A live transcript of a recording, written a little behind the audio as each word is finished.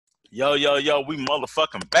Yo, yo, yo, we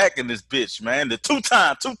motherfucking back in this bitch, man. The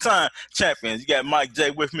two-time champions. You got Mike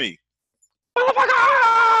J with me.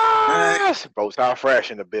 Man, Motherfuckers! Bro, sound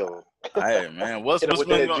fresh in the building. hey man, what's Hit him what's with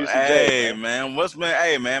been that going? juicy J, Hey man. man, what's been?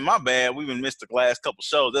 Hey man, my bad. We been missed the last couple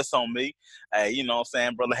shows. That's on me. Hey, you know what I'm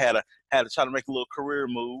saying, brother had to try to make a little career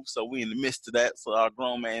move, so we in the midst of that. So our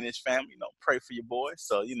grown man and his family, pray for your boy.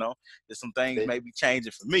 So there's some things Bit- maybe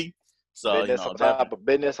changing for me. So Business on top definitely of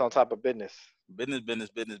business on top of business.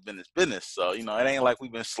 business. So it ain't like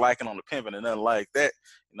we've been slacking on the pimping and nothing like that.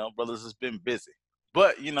 Brothers has been busy,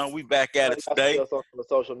 but we back at Now, it y'all see today. us on the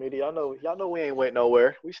social media. Y'all know we ain't went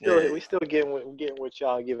nowhere. We still Yeah. we still getting with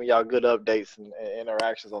y'all, giving y'all good updates and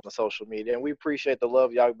interactions on the social media, and we appreciate the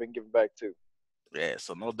love y'all been giving back too. Yeah,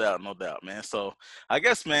 so no doubt, man. So I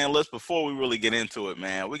guess, man, let's before we really get into it,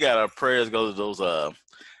 man, we got our prayers go to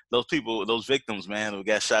those people, those victims, man, who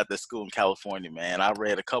got shot at school in California, man. I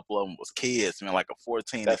read a couple of them was kids, man, like a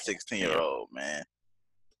 14 and Definitely, 16-year old, man.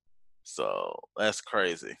 So that's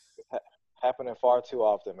crazy. happening far too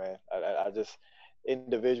often, man. I just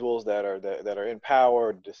individuals that are in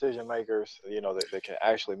power, decision makers, that can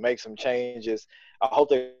actually make some changes. I hope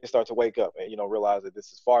they start to wake up and realize that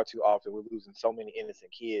this is far too often. We're losing so many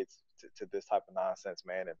innocent kids to this type of nonsense,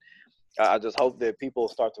 man. And I just hope that people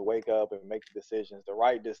start to wake up and make decisions, the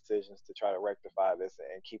right decisions, to try to rectify this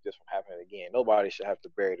and keep this from happening again. Nobody should have to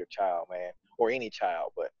bury their child, man, or any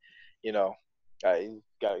child. But you know, you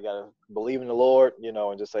gotta believe in the Lord,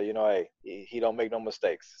 and just say, hey, he don't make no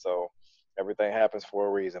mistakes. So everything happens for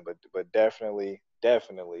a reason. But definitely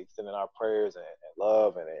sending our prayers and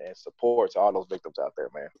love and support to all those victims out there,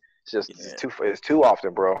 man. Yeah. It's too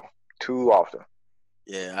often, bro. Too often.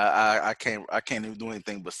 Yeah, I can't even do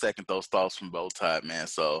anything but second those thoughts from both sides, man.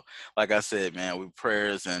 So like I said, man, we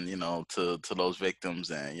prayers and to those victims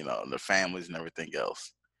and their families and everything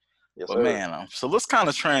else. Yes, But sir. man, so let's kind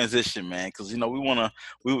of transition, man, because we want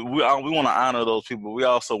to honor those people. We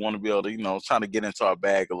also want to be able to try to get into our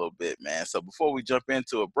bag a little bit, man. So before we jump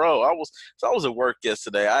into it, bro, I was at work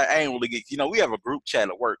yesterday. I ain't really get we have a group chat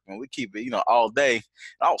at work, and we keep it all day.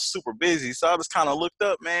 I was super busy, so I just kind of looked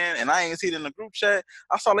up, man, and I ain't see it in the group chat.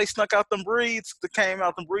 I saw they snuck out them breeds that came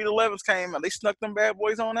out. Them breed 11s came out. They snuck them bad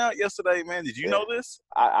boys on out yesterday, man. Did you Yeah. know this?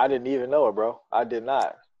 I didn't even know it, bro. I did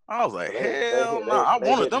not. I was like, So they hell hit no, I they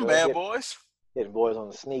wanted hit them they bad hit boys. hitting boys on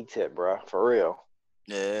the sneak tip, bro. For real.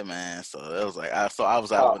 Yeah, man. So that was like I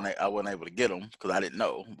was out. Oh, I wasn't able to get them because I didn't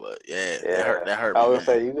know. But yeah, that hurt. yeah. That hurt I me, was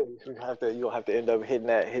man. gonna say you gonna have to end up hitting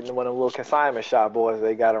one of them little consignment shop boys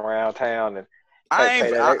they got around town and I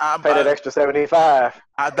ain't. pay that extra 75.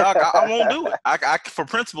 Doc. I won't do it. For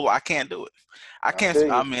principle, I can't do it. I I can't. feel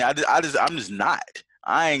I you. mean, I'm just not.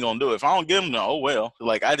 I ain't gonna do it. If I don't get them, then oh well.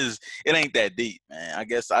 Like it ain't that deep, man. I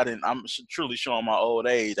guess I didn't. Truly showing my old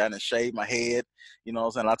age. I didn't shave my head. You know what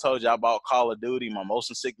I'm saying? I told you I bought Call of Duty. My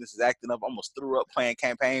motion sickness is acting up. I almost threw up playing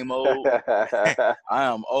campaign mode. I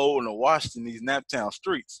am old and washed in these Naptown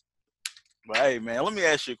streets. But hey, man, let me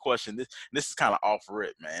ask you a question. This is kind of off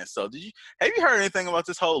rip, man. So, have you heard anything about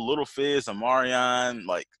this whole Little Fizz and Marion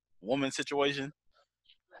like woman situation?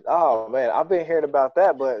 Oh man, I've been hearing about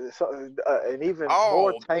that, but and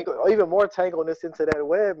Oh, even more tangleness into that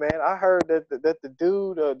web, man. I heard that the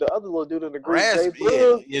dude, the other little dude in the group, Rasp,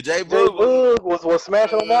 yeah, yeah. Jay Jay Boog was, Boog was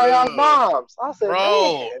smashing on Marion's moms. I said,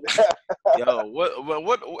 bro. man, Yo,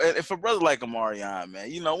 if a brother like Amarion,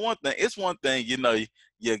 man, one thing. It's one thing,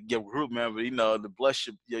 your group member, to bless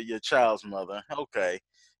your child's mother. Okay,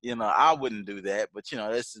 I wouldn't do that, but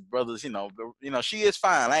this is brothers. She is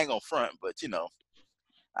fine. I ain't gonna front, but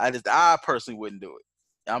I personally wouldn't do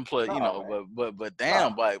it. I'm play, no, man, but no,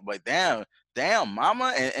 damn, but damn,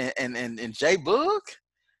 mama and Jay Boog.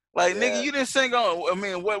 Like nigga, yeah, you didn't sing on. I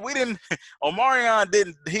mean, what we didn't. Omarion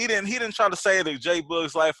didn't. He didn't try to say the Jay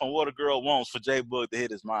Boog's life on what a girl wants for Jay Boog to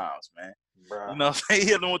hit his moms, man. bro. He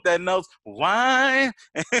hit him with that nose. Why?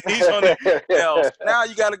 He's on it. Now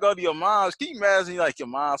you got to go to your mom's. Can you imagine like your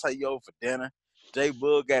mom's how you over for dinner? Jay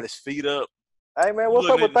Boog got his feet up. Hey man, You what's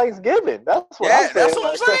looking up at with Thanksgiving? That's what I'm yeah, that's saying.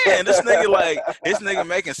 what I'm saying. This nigga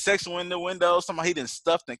making sexual in the window. Somebody he done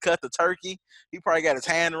stuffed and cut the turkey. He probably got his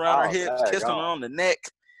hand around her Oh, hips, kissing her daggone. on the neck.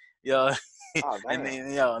 Yo, Oh, and damn.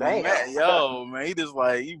 then Damn. man, he just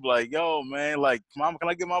like he be like, yo, man, like, mama, can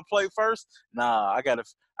I get my plate first? Nah, I gotta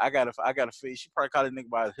feed. She probably called the nigga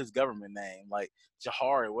by his government name, like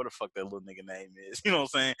Jahari, what the fuck that little nigga name is. You know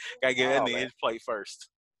what I'm saying? Gotta get that Oh, nigga man. his plate first.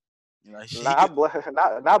 She could,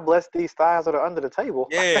 Not bless these thighs that are under the table.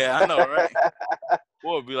 yeah, I know, right?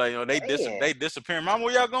 Boy, be like, Man. they disappearing. Mom,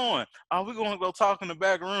 where y'all going? Oh, we gonna go talk in the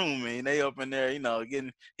back room, and they up in there,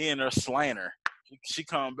 getting he and her slaying her. She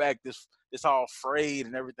come back this all frayed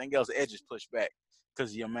and everything else, edges pushed back,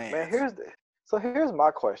 because you're a man. Man, here's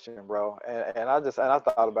my question, bro. And I was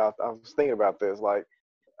thinking about this. Like,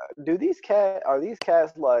 are these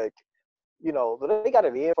cats like, do they got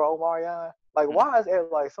it in for Omarion? Like, why is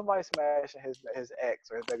it like somebody smashing his ex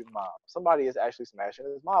or his baby mom? Somebody is actually smashing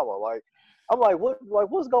his mama. Like, I'm like,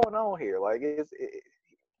 what's going on here? Like, is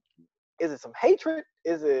it some hatred?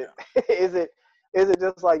 Is it is it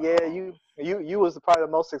just like, yeah, you was probably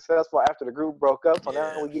the most successful after the group broke up, so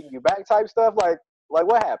now Yeah. we getting you back type stuff? Like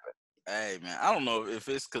what happened? Hey man, I don't know if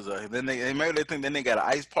it's because then maybe they think then they got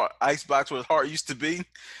an ice box where his heart used to be.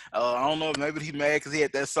 I don't know. Maybe he mad because he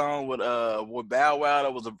had that song with Bow Wow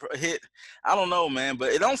that was a hit. I don't know, man.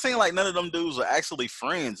 But it don't seem like none of them dudes are actually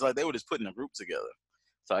friends. Like they were just putting a group together.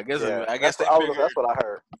 So I guess Yeah, they figured. that's what I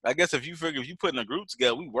heard. I guess if you put in a group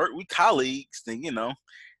together, we colleagues, then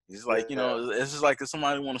it's like Yeah. it's just like if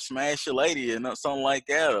somebody want to smash your lady and something like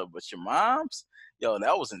that. But your mom's, yo,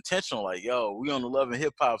 that was intentional. Like, yo, we on the Love and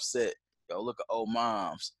Hip Hop set. Yo, look at old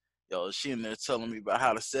moms. Yo, she in there telling me about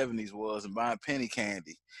how the '70s was and buying penny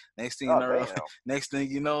candy. Next thing you Oh know, damn. next thing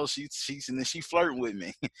you know, she flirting with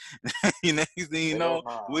me. Next thing you Big know, old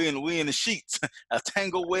mom. we in the sheets, a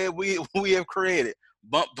tangle web we have created.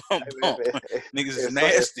 Bump, bump, bump. Niggas is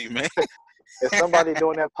nasty, man. Is somebody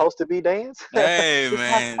doing that supposed to be dance? Hey It's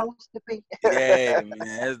not man, supposed to be. yeah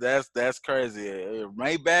man, that's crazy.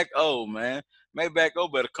 Maybach O, man, Maybach O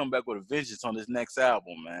better come back with a vengeance on this next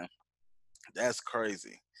album, man. That's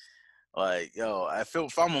crazy. Like, yo, I feel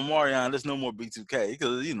if I'm a Marion, there's no more B2K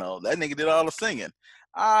because that nigga did all the singing.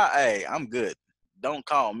 Hey, I'm good. Don't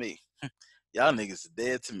call me. Y'all niggas is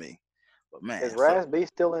dead to me. But man, Is so Raz B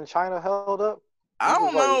still in China held up? I He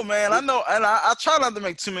was don't like, know, man. I know, and I try not to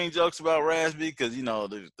make too many jokes about Raspy because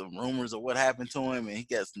the rumors of what happened to him, and he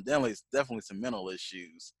got some definitely some mental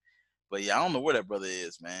issues. But yeah, I don't know where that brother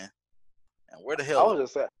is, man. And where the I hell? was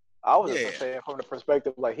just saying. I was Yeah, just saying from the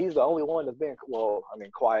perspective, like he's the only one that's been,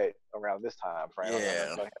 quiet around this time frame. I mean, yeah,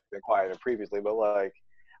 I know he's been quieter previously, but like,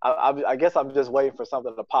 I guess I'm just waiting for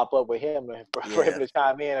something to pop up with him for him yeah. to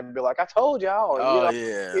chime in and be like, I told y'all, or Oh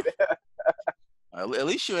yeah. I At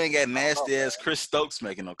least you ain't got don't know, nasty man. ass Chris Stokes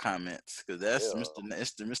making no comments because that's Yeah,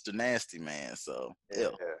 Mr. Nasty Man. So yeah,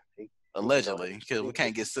 ill. he can go Allegedly, because we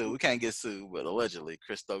can't get sued. We can't get sued, but allegedly,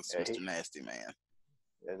 Chris Stokes is yeah, Mr. Nasty Man.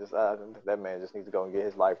 yeah, just that man just needs to go and get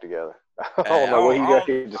his life together. I Hey, don't know what he got.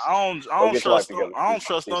 He just I go don't get your life trust no, together. I don't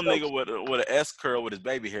trust Steve no nigga Stokes. with an S curl with his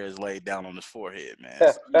baby hairs laid down on his forehead,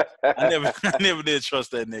 man. So, I never I never did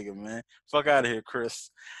trust that nigga, man. Fuck out of here, Chris.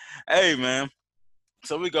 Hey, man.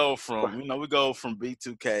 So we go from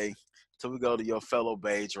B2K to we go to your fellow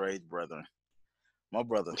Beige Rage brethren, my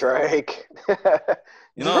brother. Drake.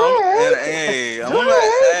 And Drake. hey,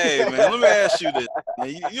 hey Drake. man, let me ask you this.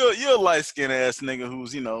 You're a light skinned ass nigga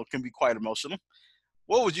who's can be quite emotional.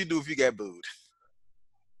 What would you do if you got booed?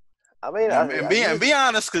 I mean, And be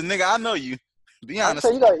honest, cause nigga, I know you. Be I honest.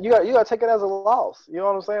 say you got to take it as a loss. You know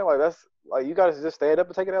what I'm saying? Like that's like you got to just stand up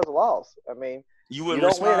and take it as a loss. I mean, You you wouldn't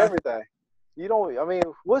don't win respond. everything. You don't. I mean,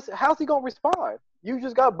 how's he gonna respond? You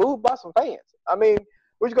just got booed by some fans. I mean,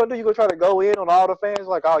 what you gonna do? You gonna try to go in on all the fans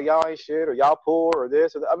like, oh, y'all ain't shit or y'all poor or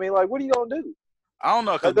this or that? I mean, like, what are you gonna do? I don't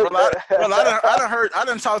know, cause Like, brother, I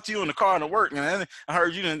didn't talk to you in the car in the work, and I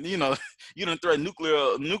heard you didn't, you didn't threaten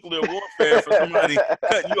nuclear warfare for somebody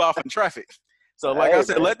cutting you off in traffic. So, like I hey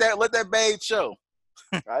said, man, let that babe show.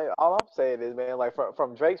 all I'm saying is, man, like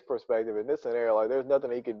from Drake's perspective in this scenario, like there's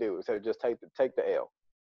nothing he can do except just take the L.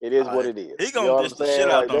 It is what it is. He You know gonna what dish I'm the shit saying?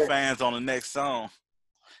 out Like them there. fans on the next song.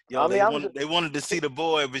 Yo, I mean, they wanted to see the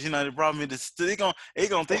boy, but they brought me this. He gonna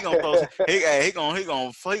throw he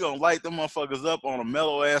gonna light them motherfuckers up on a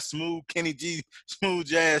mellow ass smooth Kenny G smooth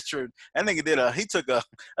jazz trip. That nigga he took a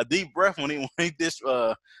deep breath when he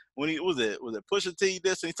dissed when he was it Pusha T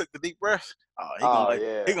this and he took the deep breath. Oh, oh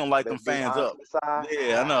yeah, he gonna light them that fans behind up. the side.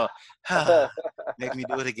 Yeah, I know. Make me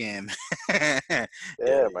do it again. Yeah,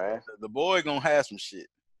 Yeah, man. the boy gonna have some shit.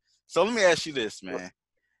 So let me ask you this, man.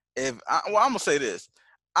 I'm gonna say this.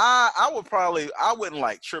 I wouldn't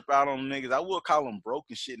like trip out on niggas. I would call them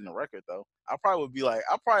broken shit in the record though. I'll probably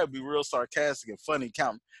be real sarcastic and funny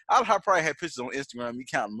counting. I'd probably have pictures on Instagram me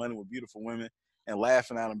counting money with beautiful women and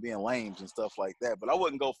laughing at them being lames and stuff like that. But I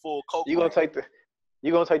wouldn't go full coke You on gonna them.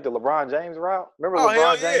 you gonna take the LeBron James route? Remember Oh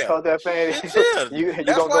hell LeBron James yeah, told that fan, shit yeah. you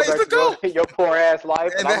That's gonna why go he's back the to goat. your poor ass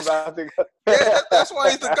life, and And I'm that's about to go. yeah, that's why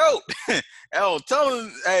he's the goat. Yo,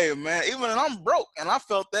 telling, hey man, even when I'm broke, and I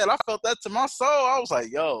felt that to my soul. I was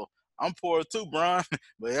like, yo, I'm poor too, Bron,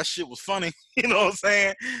 but that shit was funny. You know what I'm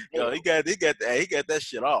saying? Yo, he got that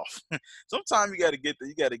shit off. Sometimes you gotta get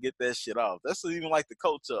that shit off. That's even like the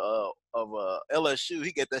coach of LSU.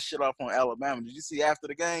 He got that shit off on Alabama. Did you see after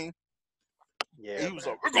the game? Yeah, He was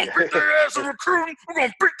man. like, "We're gonna beat their ass in recruiting. We're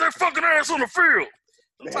gonna beat their fucking ass on the field."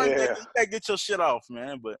 Sometimes you gotta get your shit off,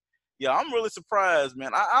 man. But yeah, I'm really surprised,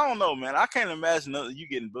 man. I don't know, man. I can't imagine you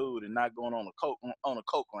getting booed and not going on a coke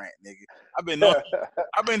rant, nigga. I've been Not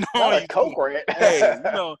knowing a you. coke rant. Hey,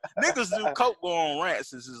 niggas do coke go on rants.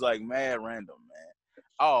 This is like mad random, man.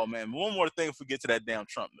 Oh man, one more thing before we get to that damn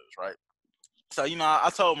Trump news, right? So I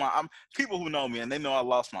told people who know me and they know I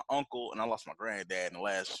lost my uncle and I lost my granddad in the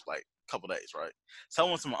last like couple days, right? So I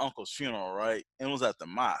went to my uncle's funeral, right? And it was at the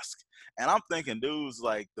mosque. And I'm thinking dudes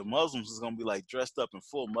like the Muslims is gonna be like dressed up in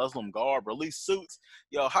full Muslim garb or at least suits.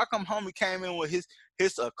 Yo, how come homie came in with his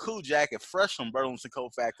cool jacket fresh from Burlington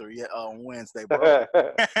Coat Factory on Wednesday, bro?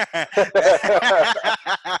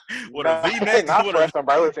 With a V-neck, not fresh from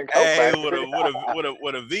Burlington Coat Factory.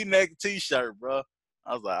 with a V-neck T-shirt, bro.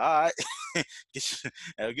 I was like, all right,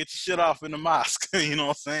 get your shit off in the mosque. You know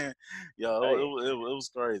what I'm saying? Yo, Hey. it was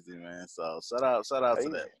crazy, man. So shout out to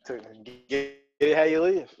that. Get it how you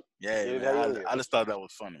live. Yeah, man. I just thought that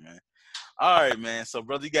was funny, man. All right, man. So,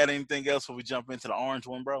 brother, you got anything else before we jump into the orange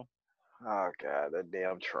one, bro? Oh God, that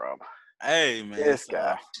damn Trump. Hey, man. This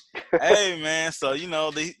guy. Hey, man. So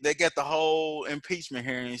they got the whole impeachment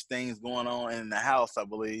hearings things going on in the House, I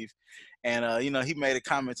believe. And, he made a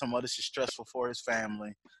comment talking about this is stressful for his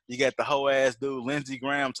family. You got the whole ass dude, Lindsey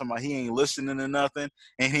Graham, talking about he ain't listening to nothing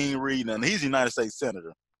and he ain't reading nothing. He's a United States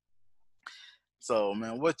Senator. So,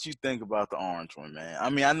 man, what you think about the orange one, man?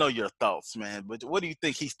 I mean, I know your thoughts, man, but what do you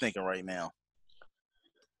think he's thinking right now?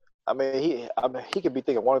 I mean, he could be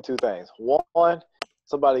thinking one or two things. One,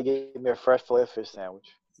 somebody gave me a fresh filet fish sandwich.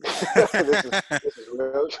 this is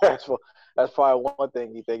real stressful. That's probably one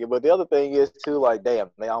thing he's thinking. But the other thing is too, like, damn,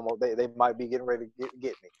 they might be getting ready to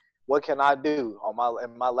get me. What can I do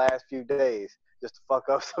in my last few days just to fuck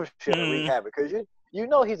up some shit and wreak havoc? Because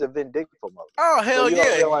he's a vindictive mother. Oh hell so,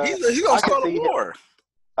 yeah, like, he's gonna start a war.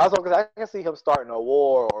 Because I can see him starting a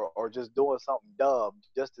war or just doing something dumb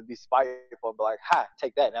just to be spiteful, but like,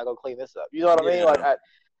 take that, now go clean this up. You know what I mean? Like,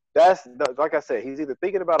 like I said, he's either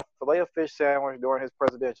thinking about a filet of fish sandwich during his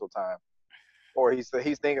presidential time, or he's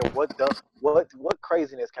thinking, what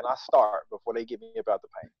craziness can I start before they get me about the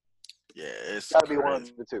paint? Yeah, it's gotta be one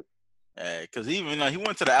of the two. Yeah, because even he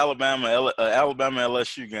went to the Alabama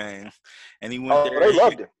LSU game, and he went there. They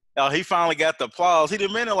loved him. He finally got the applause. He'd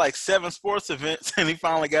been in like 7 sports events, and he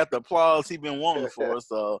finally got the applause he'd been wanting for.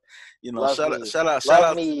 So, shout out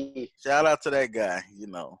to that guy.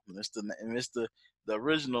 Mr. The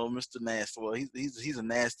original Mr. Nasty. Well, he's a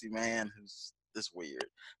nasty man who's this weird.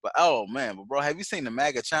 But bro, have you seen the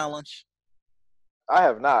MAGA challenge? I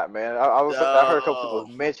have not, man. I heard a couple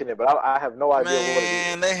people mention it, but I have no idea what it is.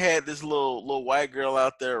 Man, they had this little white girl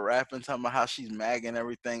out there rapping, talking about how she's MAGA and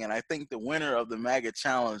everything, and I think the winner of the MAGA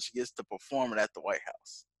challenge gets to perform it at the White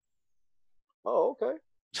House. Oh, okay.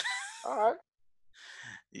 All right.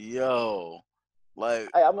 Yo, like,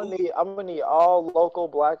 hey, I'm gonna need all local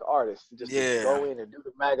black artists just to go in and do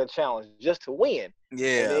the MAGA challenge just to win.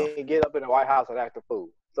 Yeah. And then get up in the White House and act a fool.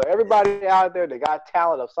 So everybody out there that got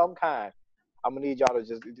talent of some kind, I'm going to need y'all to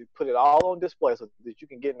just put it all on display so that you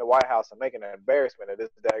can get in the White House and make an embarrassment of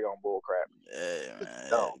this daggone bull crap. Yeah,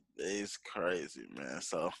 man. It's crazy, man.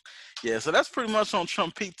 So that's pretty much on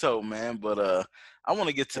Trumpito, man. But I want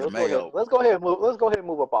to get to the mayo. Let's go ahead and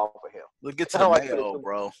move up off of him. Let's get to the mayo,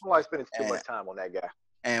 bro. I don't like spending too much time on that guy.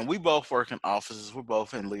 And we both work in offices. We're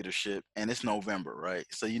both in leadership. And it's November, right?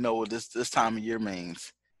 So you know what this time of year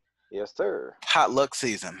means. Yes, sir. Potluck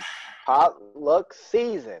season. Potluck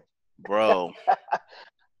season. Bro.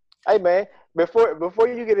 Hey man, before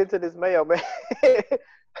you get into this mayo, man.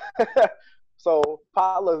 So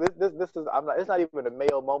potluck, this is it's not even a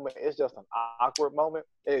mayo moment. It's just an awkward moment.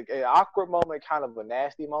 An awkward moment, kind of a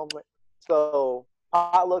nasty moment. So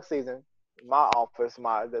potluck season, my office,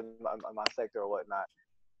 my sector or whatnot.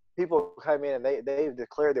 People come in and they've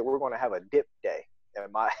declared that we're going to have a dip day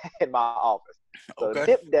in my office. So okay.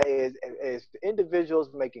 Dip day is individuals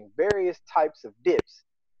making various types of dips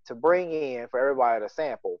to bring in for everybody to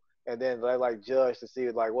sample, and then they like judge to see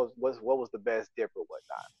like what was the best dip or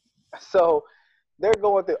whatnot. So they're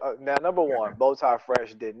going through now. Number one, Bowtie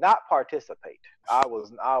Fresh did not participate.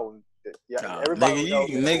 Everybody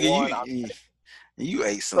nigga, you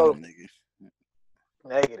ate something, nigga.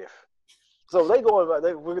 Negative. So they're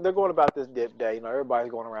going about this dip day. Everybody's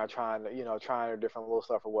going around trying their different little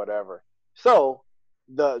stuff or whatever. So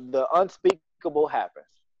the unspeakable happens.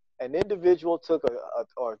 An individual took a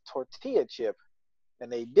tortilla chip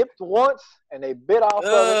and they dipped once and they bit off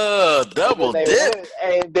of it. Double dip.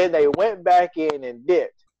 And then they went back in and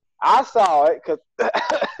dipped. I saw it because,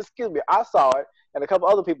 excuse me, I saw it and a couple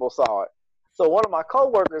other people saw it. So one of my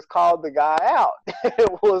coworkers called the guy out.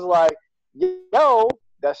 It was like, yo,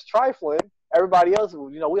 that's trifling. Everybody else,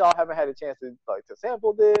 we all haven't had a chance to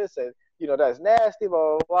sample this, and that's nasty,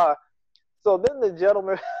 blah blah blah. So then the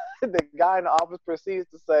gentleman, the guy in the office proceeds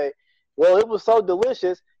to say, well, it was so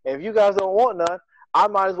delicious, and if you guys don't want none, I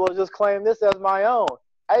might as well just claim this as my own.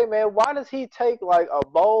 Hey, man, why does he take like a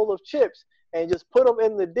bowl of chips and just put them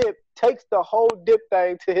in the dip, takes the whole dip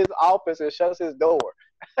thing to his office and shuts his door?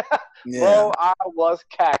 Yeah. Bro, I was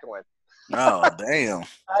cackling. Oh, damn.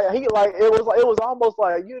 It was almost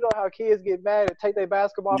like, how kids get mad and take their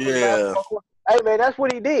basketball from the basketball court. Hey, man, that's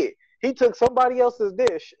what he did. He took somebody else's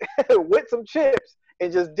dish with some chips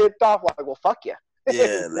and just dipped off like, well, fuck you.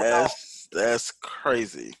 Yeah, Wow. that's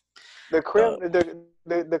crazy. The creme,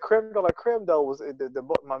 the creme de la creme though was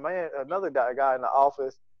my man, another guy in the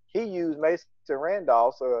office. He used Mason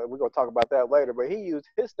Randolph, so we're gonna talk about that later. But he used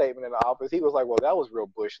his statement in the office. He was like, "Well, that was real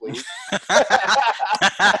bush league."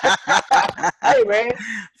 Hey man,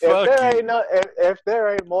 if there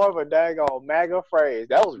ain't more of a daggone MAGA phrase,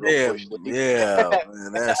 that was real bush league. Yeah,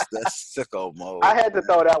 man, that's sicko mode. I had to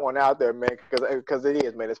throw that one out there, man, because it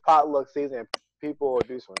is, man. It's potluck season. People will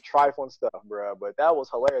do some trifling stuff, bro. But that was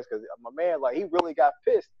hilarious because my man, like, he really got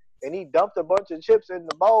pissed and he dumped a bunch of chips in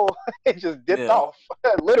the bowl and just dipped off.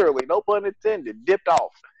 Literally, no pun intended, dipped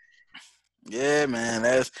off. Yeah, man,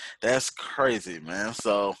 that's crazy, man.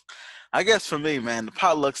 So I guess for me, man, the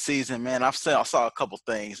potluck season, man, I saw a couple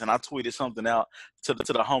things, and I tweeted something out to the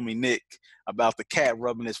homie Nick about the cat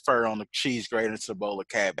rubbing his fur on the cheese grater into a bowl of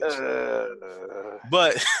cabbage.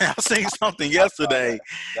 But I seen something yesterday.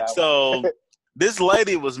 So this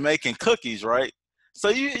lady was making cookies, right? So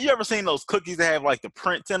you ever seen those cookies that have like the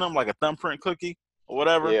prints in them, like a thumbprint cookie or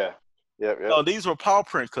whatever? Yeah. Yep. So these were paw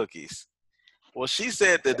print cookies. Well, she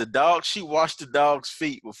said that she washed the dog's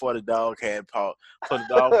feet before the dog had paw. So the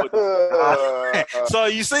dog put the So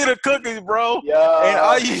you see the cookies, bro. Yeah. And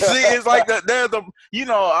all you see is like I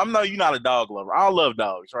know you're not a dog lover. I love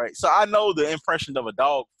dogs, right? So I know the impression of a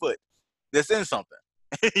dog foot that's in something.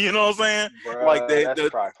 You know what I'm saying? Bruh, like that's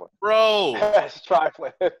trifling. Bro. That's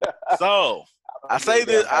trifling. So I say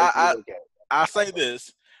this. I say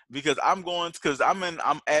this because I'm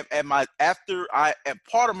at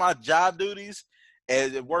part of my job duties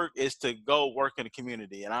at work is to go work in the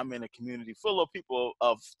community, and I'm in a community full of people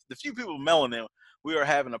of the few people melanin. We were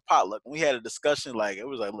having a potluck, and we had a discussion. Like, it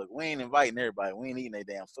was like, look, we ain't inviting everybody. We ain't eating their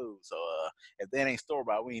damn food. So if that ain't store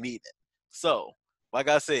bought, we ain't eating it. So, like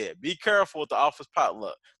I said, be careful with the office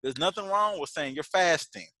potluck. There's nothing wrong with saying you're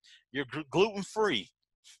fasting, you're gluten free,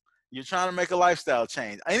 you're trying to make a lifestyle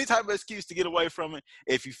change. Any type of excuse to get away from it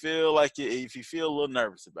if you feel a little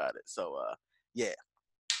nervous about it. So yeah.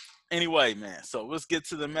 Anyway, man. So let's get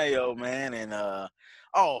to the mayo, man. And no.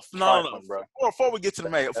 Before we get to the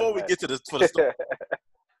mayo, before we get to the story,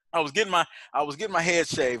 I was getting my head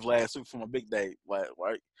shaved last week for my big day,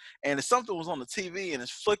 right? And something was on the TV and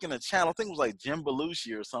it's flicking a channel. I think it was like Jim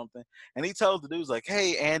Belushi or something. And he told the dudes like,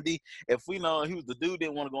 "Hey, Andy, if we know the dude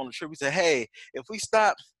didn't want to go on the trip, he said, hey,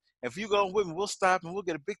 if you go with me, we'll stop and we'll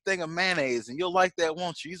get a big thing of mayonnaise and you'll like that,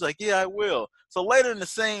 won't you?" He's like, "Yeah, I will." So later in the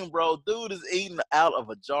scene, bro, dude is eating out of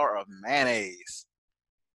a jar of mayonnaise.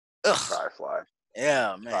 Ugh. Firefly.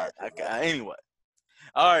 Yeah, man. Anyway.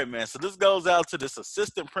 All right, man. So this goes out to this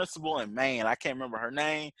assistant principal in Maine. I can't remember her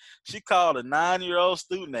name. She called a 9-year-old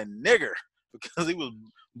student a nigger because he was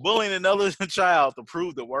bullying another child to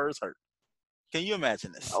prove the words hurt. Can you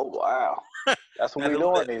imagine this? Oh, wow. That's what we're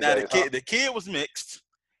doing these days. The kid was mixed.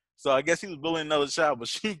 So I guess he was bullying another child, but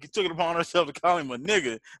she took it upon herself to call him a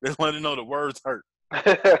nigger. That's letting him know the words hurt. How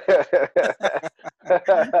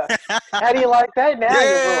do you like that now, you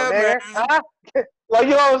little nigger? Huh? Like,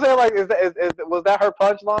 you know what I'm saying? Like, was that her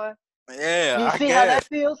punchline? Yeah. You see how that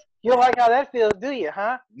feels? You don't like how that feels, do you,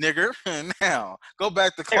 huh? Nigger. Now, go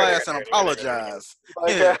back to class and apologize.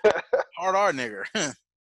 Yeah. Hard R, nigger.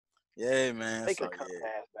 Yeah, man. They could come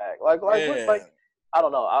ass back. Like, I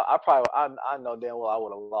don't know. I know damn well I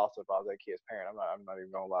would have lost if I was that kid's parent. I'm not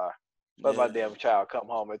even gonna lie. Let my damn child come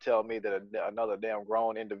home and tell me that another damn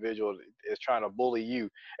grown individual is trying to bully you,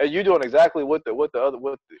 and you're doing exactly what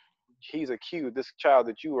he's accused this child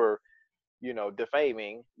that you were,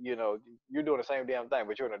 defaming. You're doing the same damn thing,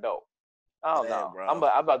 but you're an adult. I don't know. Bro. I'm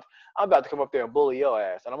about to come up there and bully your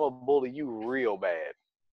ass, and I'm gonna bully you real bad.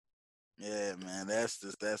 Yeah, man, that's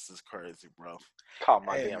just crazy, bro. Call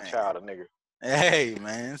my damn child a nigger. Hey,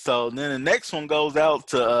 man. So then the next one goes out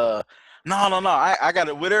to no. I got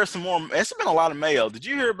it. Well, there's some more. It's been a lot of mail. Did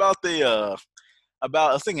you hear about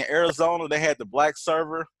I think in Arizona they had the black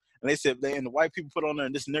server and they said the white people put on there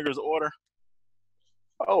and this nigger's order?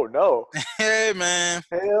 Oh no! Hey, man.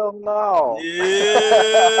 Hell no!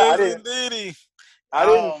 Yes, indeedy. I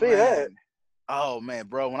didn't Oh, see that. man. Oh, man,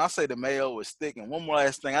 bro. When I say the mayo is thick, and one more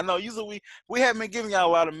last thing. I know usually we haven't been giving y'all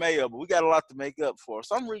a lot of mayo, but we got a lot to make up for.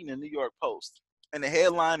 So I'm reading the New York Post, and the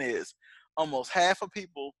headline is, almost half of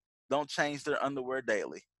people don't change their underwear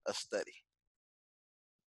daily. A study.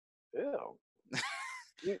 Ew.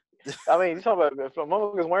 I mean, you talking about if a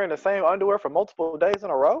motherfucker is wearing the same underwear for multiple days in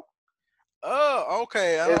a row? Oh,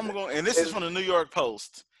 okay. Is I'm going, and this is is from the New York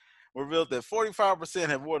Post. Revealed that 45%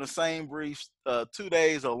 have worn the same briefs 2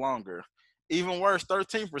 days or longer. Even worse,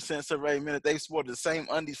 13% surveyed admitted they've worn the same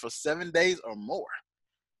undies for 7 days or more.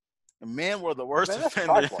 And men were the worst man, that's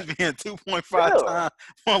offenders, trifling. being 2.5 Ew. times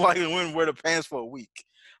more likely than women wear the pants for a week.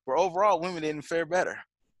 But overall, women didn't fare better.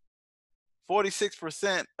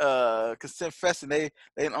 46% confessing they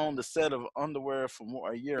owned a set of underwear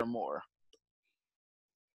for a year or more.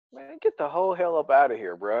 Man, get the whole hell up out of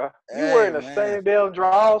here, bro. You Hey, wearing the man. same damn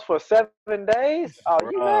drawers for 7 days? Oh,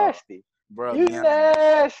 you Bro, nasty. bro, You Deanna,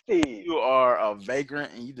 nasty. you are a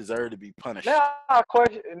vagrant and you deserve to be punished. Now I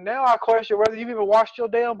question whether you've even washed your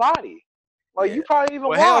damn body. Like Yeah. you probably even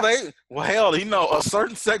Well, hell, washed. a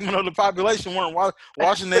certain segment of the population weren't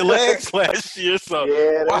washing their legs last year, so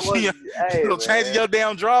Yeah, that washing was. your, Hey changing man. your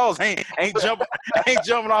damn drawers ain't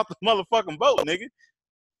jumping off the motherfucking boat, nigga.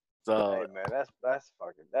 So Hey man, that's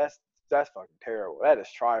fucking terrible. That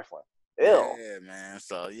is trifling. Ew. yeah, man.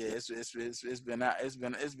 So yeah, it's been out here,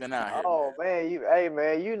 man. Oh man, hey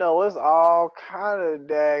man, you know it's all kind of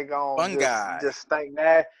daggone Fungi. just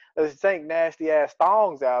stink nasty ass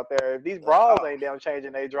thongs out there. If these bras Oh, ain't damn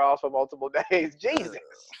changing their drawers for multiple days, Jesus.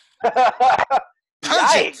 pungent,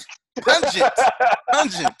 Yikes. pungent,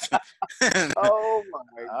 pungent. Oh my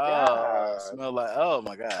Oh, god, smell like. Oh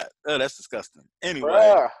my god. Oh, that's disgusting. Anyway.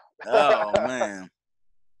 bruh. Oh man.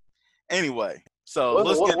 Anyway, so What,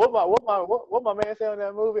 let's what, get. what my what my what my man said in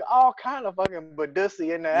that movie? All kind of fucking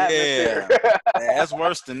badussy in the atmosphere. Yeah, that's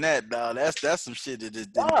worse than that, dog. That's some shit that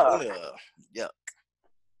just didn't. Fuck. Yuck.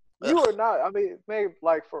 You Ugh. are not. I mean, maybe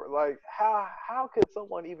like for like how could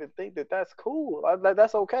someone even think that that's cool? Like,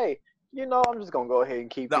 that's okay. You know, I'm just gonna go ahead and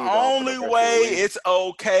keep The these on for the only rest of the way week. it's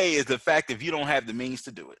okay is the fact if you don't have the means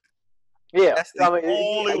to do it. Yeah, That's I the mean,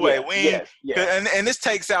 only way. yeah, We ain't, yes, yes, and this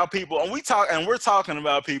takes out people, and we're talking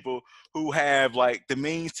about people who have like the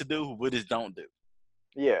means to do, but just don't do.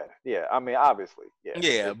 yeah, yeah. I mean, obviously, yeah.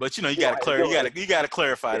 Yeah, but you You don't, if you don't, you gotta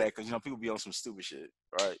clarify yeah, that because people be on some stupid shit,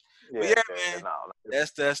 right? But yeah, yeah, yeah, man, no.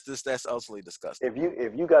 that's utterly disgusting.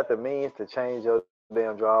 If you got the means to change your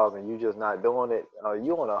damn jobs and you just not doing it,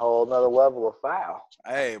 you on a whole nother level of foul.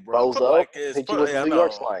 Hey, bro, put it Bozo, like this. hit you with the Yeah, New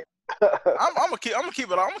York no, slang. I'm gonna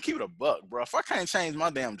keep it a buck, bro. If I can't change my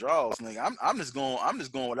damn draws, nigga, I'm just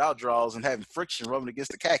going without draws and having friction rubbing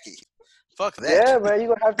against the khaki. Fuck that. Yeah, man, you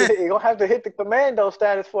gonna have to hit the commando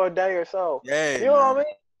status for a day or so. Yay, You know what I man.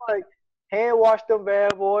 mean? Like hand wash them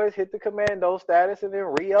bad boys, hit the commando status, and then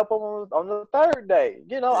re up them on the third day.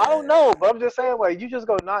 You know, I don't Yeah. know, but I'm just saying, like, you just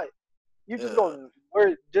Ugh. gonna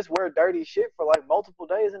wear dirty shit for like multiple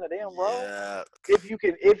days in a damn row. Yeah. If you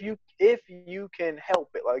can help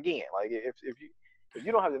it, like again, like if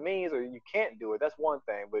you don't have the means or you can't do it, that's one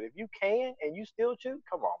thing. But if you can and you still choose,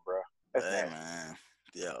 come on, bro, that's Hey, nasty. man.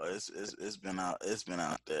 Yeah, it's been out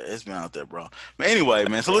there. It's been out there, bro. But anyway,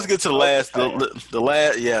 man. So let's get to the Fuck the last past. the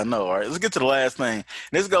last. Yeah, no. All right. Let's get to the last thing.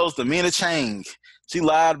 This goes to Mina Chang. She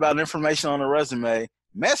lied about information on her resume.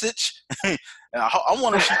 Message. I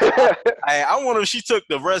wonder if I wonder if she took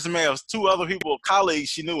the resume of two other people, colleagues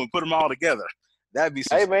she knew, and put them all together.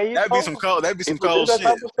 Hey man, That'd be some people do cold that shit.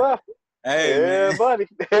 type of stuff. Hey, Yeah, man. buddy.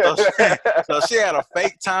 So she had a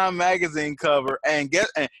fake Time magazine cover, and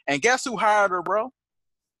guess who hired her, bro?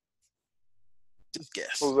 Just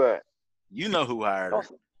guess. Who's that? You know who hired her.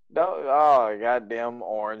 Oh, goddamn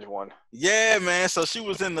orange one. Yeah, man. So she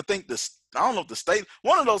was in, I don't know if the state,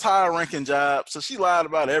 one of those higher ranking jobs. So she lied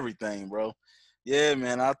about everything, bro. Yeah,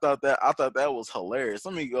 man. I thought that was hilarious.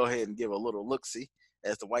 Let me go ahead and give a little look see,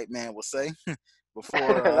 as the white man would say,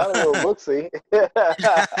 before. Not a little look see.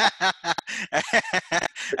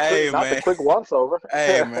 Hey, Not the man. quick once over.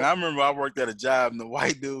 Hey, man, I remember I worked at a job and the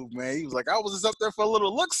white dude, man, he was like, I was just up there for a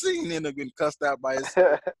little look-see, and ended up getting cussed out by his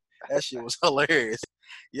That shit was hilarious.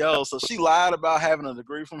 Yo, so she lied about having a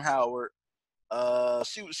degree from Howard.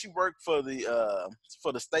 She worked for the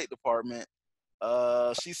State Department.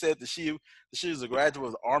 She said that she was a graduate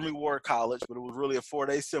of Army War College, but it was really a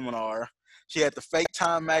 4-day seminar. She had the fake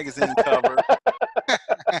Time magazine cover.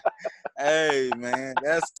 Hey, man,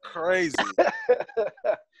 that's crazy.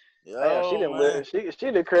 Man, she Yo, didn't man. live.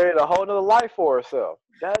 She did create a whole nother life for herself.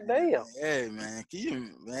 God damn. Hey, man,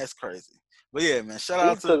 man, that's crazy. But yeah, man, shout He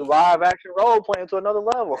out took to live action role playing to another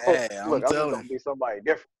level. yeah, I'm Look, I'm just telling gonna you. be somebody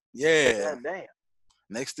different. Yeah. God damn.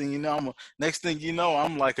 Next thing you know,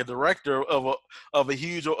 I'm like a director of a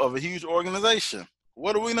huge organization.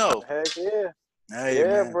 What do we know? Heck yeah. Hey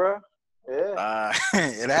Yeah, man, bro. Yeah.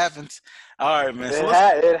 it happens. All right, man. So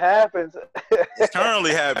It happens. it's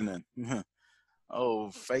currently happening.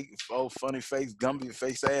 Funny face, Gumby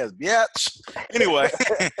face ass, bitch. Anyway,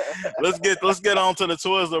 let's get on to the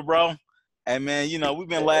Twizzler, bro. And man, you know we've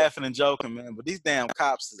been laughing and joking, man, but these damn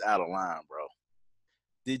cops is out of line, bro.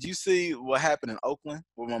 Did you see what happened in Oakland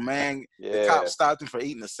where my man, the cop Yeah. stopped him for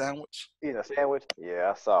eating a sandwich? Eating a sandwich?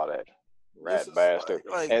 Yeah, I saw that. This Rat is bastard.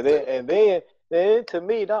 like And then to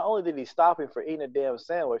me, not only did he stop him for eating a damn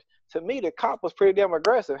sandwich, to me the cop was pretty damn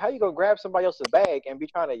aggressive. How you gonna grab somebody else's bag and be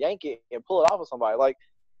trying to yank it and pull it off of somebody? Like,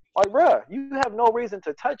 bruh, you have no reason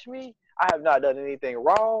to touch me. I have not done anything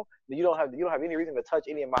wrong. You don't have any reason to touch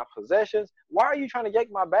any of my possessions. Why are you trying to yank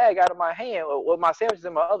my bag out of my hand with my sandwiches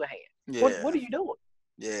in my other hand? yeah, What are you doing?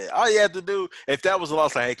 yeah. All you had to do, if that was a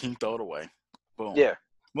loss, like, hey, can you throw it away? Boom, Yeah,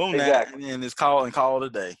 boom. That exactly. and it's call it a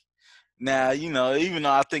day. Now, you know, even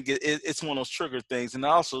though I think it's one of those trigger things, and it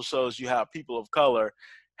also shows you how people of color,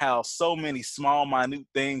 how so many small, minute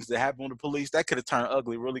things that happen with the police that could have turned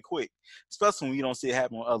ugly really quick, especially when you don't see it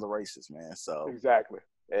happen with other races, man. So, Exactly.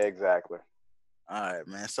 all right,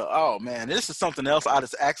 man. So, oh man, this is something else. I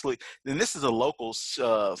just actually, then this is a local,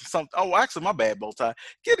 some. Oh, actually, my bad, bow tie.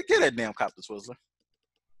 Get that damn cop to Twizzler.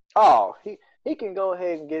 Oh, he can go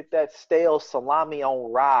ahead and get that stale salami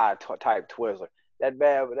on rye type Twizzler. That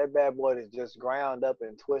bad boy is just ground up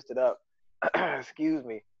and twisted up. Excuse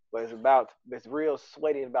me, but it's real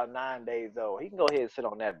sweaty and about 9 days old. He can go ahead and sit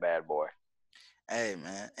on that bad boy. Hey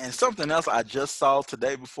man, and something else I just saw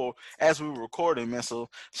today before as we were recording, man. So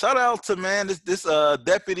shout out to man this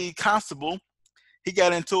deputy constable. He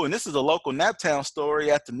got into it, and this is a local Naptown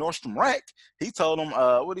story at the Nordstrom Rack. He told him,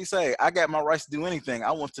 what did he say? I got my rights to do anything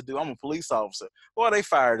I want to do. I'm a police officer. Boy, they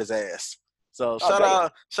fired his ass. So Oh damn.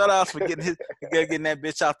 shout out for getting that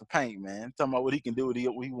bitch out the paint, man. Talking about what he can do, what he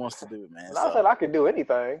wants to do, man. And I said So I could do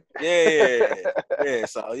anything. yeah.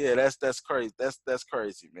 So yeah, that's crazy. That's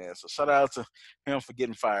crazy, man. So shout out to him for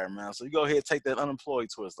getting fired, man. So you go ahead and take that unemployed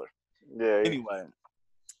Twizzler. Yeah. Anyway,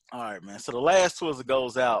 all right, man. So the last Twizzler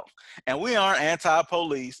goes out, and we aren't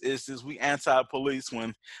anti-police. It's just we anti-police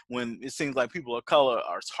when it seems like people of color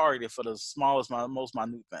are targeted for the smallest, most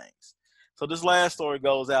minute things. So this last story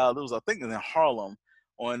goes out. It was, I think, in Harlem,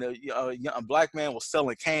 on a black man was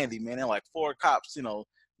selling candy, man, and like 4 cops,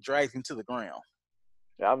 dragged him to the ground.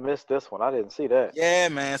 Yeah, I missed this one. I didn't see that. Yeah,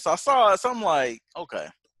 man. So I saw it. So I'm like, okay,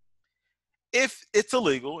 if it's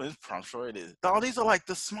illegal, and I'm sure it is. Dog, these are like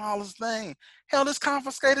the smallest thing. Hell, just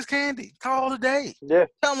confiscate his candy. Call it a day. Yeah.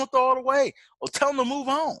 Tell them to throw it away, or tell them to move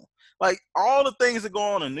on. Like all the things that go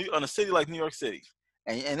on in a city like New York City,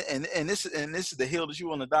 and this is the hill that you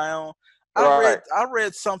want to die on. Right. I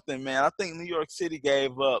read something, man. I think New York City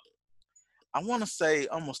gave up, I want to say,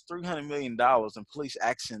 almost $300 million in police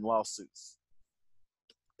action lawsuits.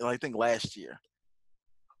 I think last year.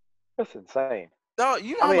 That's insane. Dog,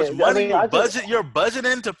 you know how much money you're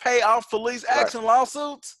budgeting to pay off police action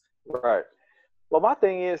lawsuits? Right. Well, my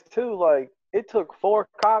thing is too, like, it took 4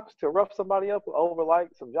 cops to rough somebody up over like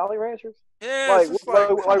some Jolly Ranchers. Yeah,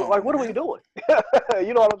 like what are we doing?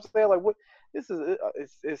 You know what I'm saying? Like, what? This is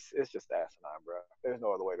it's just asinine, bro. There's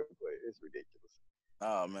no other way to put it. It's ridiculous.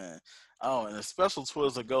 Oh man. Oh, and a special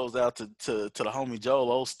Twizzler goes out to the homie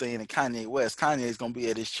Joel Osteen and Kanye West. Kanye's gonna be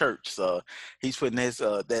at his church, so he's putting his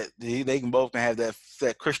they can both have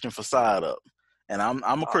that Christian facade up. And I'm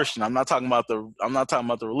a Christian. I'm not talking about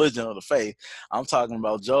the religion or the faith. I'm talking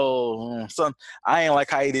about Joel. Son, I ain't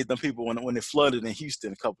like how he did them people when it flooded in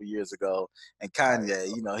Houston a couple years ago. And Kanye,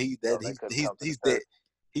 he's dead.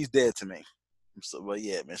 He's dead to me. So, but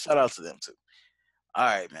yeah, man, shout out to them too. All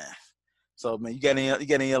right, man. So, man, you got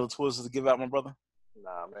any other Twizzlers to give out, my brother?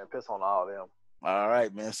 Nah, man, piss on all of them. All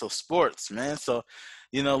right, man. So, sports, man. So,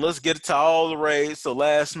 let's get to all the raids. So,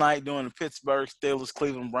 last night during the Pittsburgh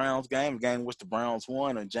Steelers-Cleveland Browns game, a game in which the Browns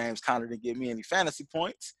won, and James Conner didn't give me any fantasy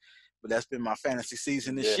points, but that's been my fantasy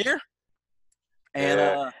season this year.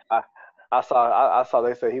 And I saw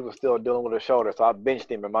they said he was still dealing with a shoulder, so I benched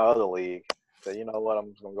him in my other league. So, you know what?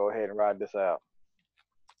 I'm just gonna go ahead and ride this out.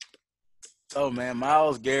 Oh man,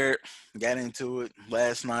 Myles Garrett got into it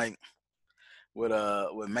last night with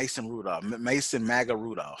Mason MAGA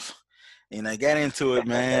Rudolph. And they got into it,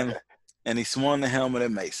 man, and he swung the helmet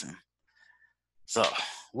at Mason. So,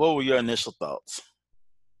 what were your initial thoughts?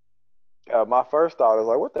 My first thought is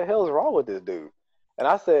like, what the hell is wrong with this dude? And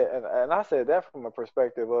I said that from a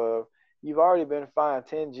perspective of you've already been fined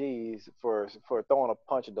 10 G's for throwing a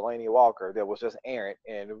punch at Delaney Walker that was just errant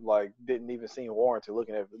and like didn't even seem warranted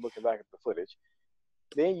looking back at the footage.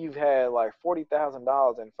 Then you've had like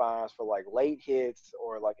 $40,000 in fines for like late hits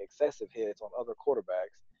or like excessive hits on other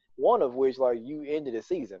quarterbacks. One of which like you ended the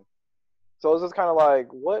season. So it's just kind of like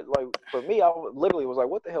what like for me, literally was like,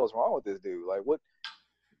 what the hell is wrong with this dude? Like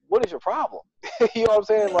what is your problem? You know what I'm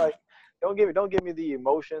saying? Yeah. Like don't give me the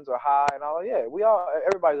emotions or high and all. Yeah,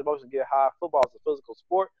 everybody's emotions get high. Football is a physical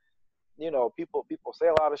sport. You know, people say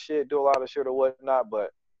a lot of shit, do a lot of shit or whatnot,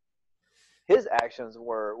 but his actions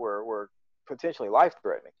were potentially life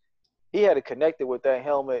threatening. He had to connect it with that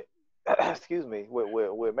helmet. Excuse me,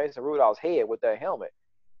 with Mason Rudolph's head with that helmet.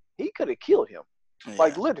 He could have killed him.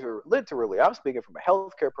 Like Yeah. literally, I'm speaking from a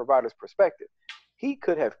healthcare provider's perspective. He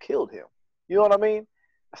could have killed him. You know what I mean?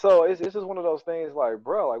 So it's just one of those things like,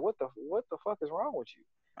 bro, like what the fuck is wrong with you?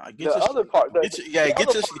 Get The your other part, get your yeah, the get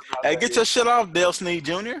other your part about hey, that get your is, shit off, Dale Snead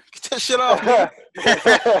Jr. Get your shit off, nigga.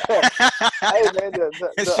 hey man, Get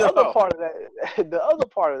the shit other off. part of that, the other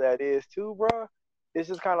part of that is too, bro. It's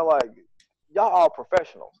just kind of like y'all all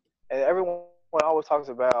professionals, and everyone always talks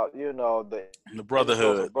about the The integral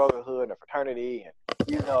brotherhood. of brotherhood and fraternity and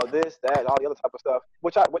this that all the other type of stuff,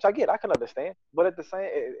 which I get, I can understand, but at the same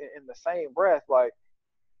in the same breath, like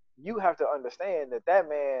you have to understand that that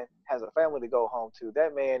man has a family to go home to.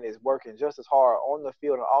 That man is working just as hard on the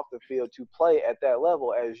field and off the field to play at that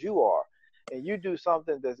level as you are. And you do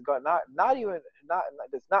something that's got not even not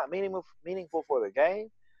that's not meaningful for the game,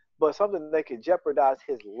 but something that could jeopardize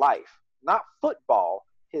his life, not football,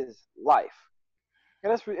 his life.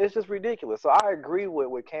 And it's just ridiculous. So I agree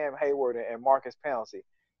with Cam Hayward and Marcus Pouncey.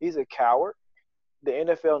 He's a coward. The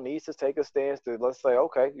NFL needs to take a stance to, let's say,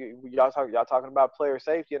 okay, y'all talking about player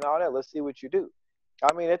safety and all that. Let's see what you do.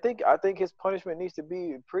 I mean, I think his punishment needs to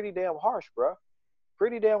be pretty damn harsh, bro.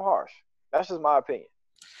 Pretty damn harsh. That's just my opinion.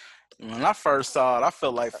 When I first saw it, I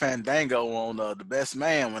felt like Fandango on The Best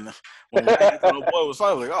Man when Anthem Boy was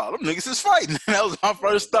fighting. Like, oh, them niggas is fighting. That was my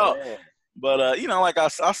first thought. Man, But like I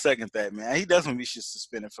second that, man. He definitely should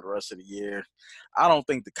suspend it for the rest of the year. I don't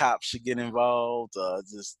think the cops should get involved.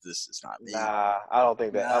 Just this is not me. nah, I don't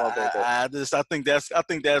think that. I don't think that. I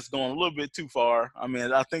think that's going a little bit too far. I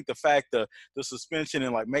mean, I think the fact the suspension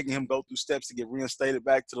and like making him go through steps to get reinstated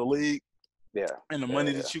back to the league Yeah, and the yeah,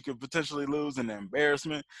 money yeah, that you could potentially lose and the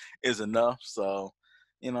embarrassment is enough. So,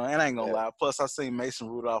 and I ain't gonna yeah. lie. Plus, I seen Mason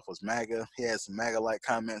Rudolph was MAGA. He had some MAGA like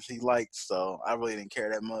comments he liked, so I really didn't care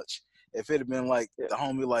that much. If it had been like the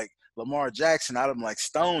homie like Lamar Jackson, I'd have been like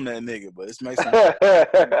stone that nigga. But it's Mason Rudolph.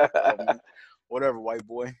 So, man, whatever, white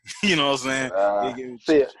boy. You know what I'm saying?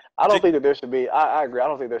 See, I don't think that there should be. I agree. I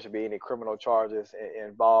don't think there should be any criminal charges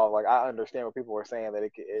involved. Like I understand what people are saying that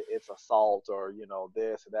it's assault or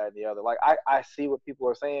this or that and the other. Like I see what people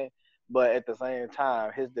are saying, but at the same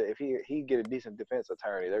time, if he get a decent defense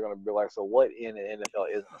attorney, they're gonna be like, so what in the NFL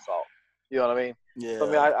is an assault? You know what I mean? So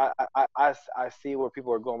I mean, Yeah. I see where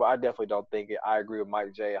people are going, but I definitely don't think it. I agree with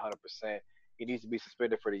Mike J 100%. He needs to be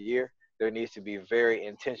suspended for the year. There needs to be very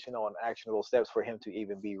intentional and actionable steps for him to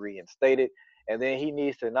even be reinstated. And then he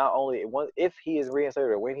needs to not only if he is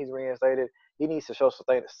reinstated or when he's reinstated, he needs to show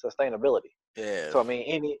sustainability. Yeah. So I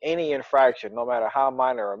mean, any infraction, no matter how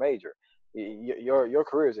minor or major, your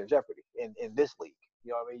career is in jeopardy in this league.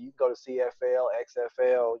 You know what I mean? You can go to CFL,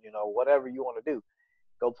 XFL, whatever you want to do.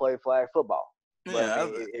 Go play flag football. But I Yeah.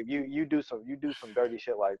 mean, if you do some dirty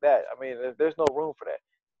shit like that, I mean, there's no room for that.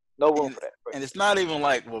 No room And, for that. But, and it's not even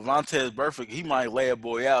like with Vontez Burfict, he might lay a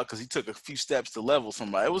boy out because he took a few steps to level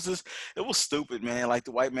somebody. It was stupid, man. Like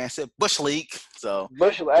the white man said, Bush League. So,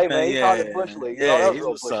 Hey man, he called it bush yeah, league. yeah, That was he's real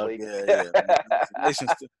a bush sucker. league. Yeah,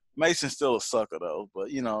 yeah. Mason's still a sucker though, but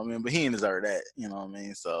I mean, but he didn't deserve that. You know what I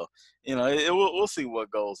mean? So, we'll see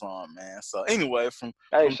what goes on, man. So anyway,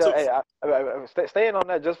 Hey, from two, staying on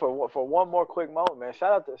that just for one more quick moment, man.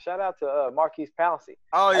 Shout out to Marquise Pouncey.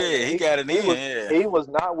 oh Hey yeah, man, he got it in. Yeah. he was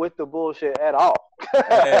not with the bullshit at all,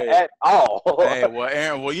 Hey, at all. Hey, well,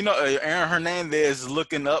 Aaron. Well, Aaron Hernandez is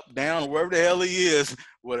looking up, down, wherever the hell he is,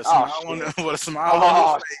 with a Oh smile on, shit. with a smile on his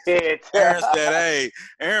Oh face. shit. Aaron said, "Hey,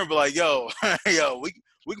 Aaron, be like, yo, yo, we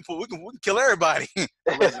can kill everybody,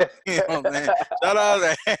 allegedly. You know what I'm saying? Shout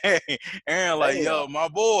out to hey, Aaron, like, Damn. yo, my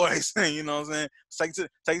boys. You know what I'm saying?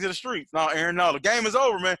 Take it to the streets. No, Aaron, no, the game is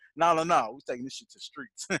over, man. No, we taking this shit to the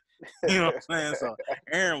streets. You know what I'm saying? So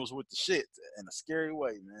Aaron was with the shit in a scary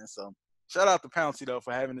way, man. So shout out to Pouncey though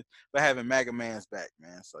for having MAGA man's back,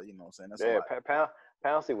 man. So you know what I'm saying? That's a Yeah, lot.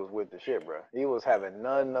 Pouncey was with the shit, bro. He was having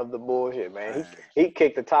none of the bullshit, man. Man. He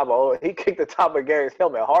kicked the top of Gary's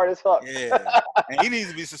helmet hard as fuck. Yeah, and he needs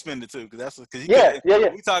to be suspended too, because he Yeah, could. yeah, yeah.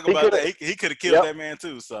 We talk He about could that. have. He could have killed Yep, that man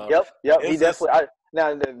too. So yep. He it's just definitely.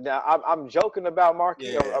 Now I'm joking about Markey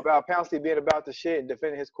yeah, about Pouncey being about the shit and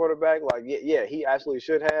defending his quarterback. Like, yeah, he absolutely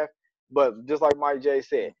should have. But just like Mike J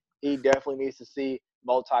said, he definitely needs to see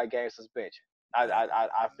multi-game suspension.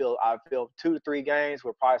 I feel 2 to 3 games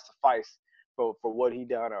would probably suffice for what he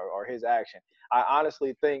done or his action. I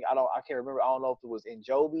honestly think I can't remember. I don't know if it was in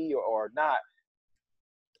Joby or not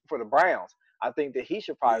for the Browns. I think that he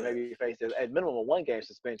should probably yeah. maybe face at minimum a 1 game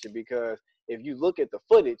suspension, because if you look at the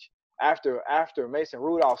footage after Mason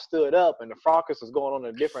Rudolph stood up and the fracas was going on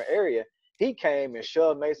in a different area, he came and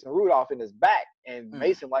shoved Mason Rudolph in his back, and Mm,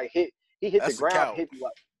 Mason he hit the that's a ground, coward. hit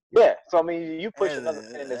like, yeah. So I mean, you push another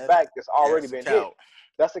man in his back that's Yeah, already that's a been hit. coward.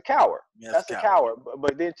 That's a coward. Yeah, that's That's a a coward. coward.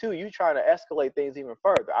 But then too, you trying to escalate things even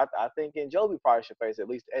further. I think Joby probably should face at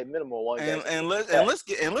least at minimum 1 game And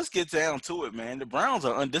suspension. let's get down to it, man. The Browns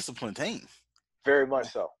are an undisciplined team. Very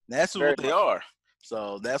much so. That's Very what they much so. are.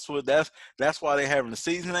 So that's why they're having the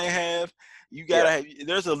season they have. You Yeah. gotta have,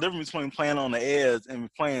 there's a difference between playing on the edge and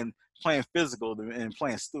playing physical and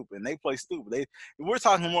playing stupid. And they play stupid. We're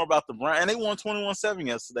talking more about the Browns, and they won 21-7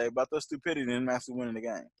 yesterday about their stupidity and actually winning the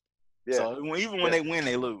game. Yeah. So even when Yeah. they win,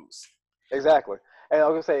 they lose. Exactly. And I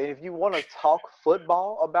was gonna say, if you want to talk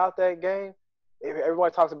football about that game, if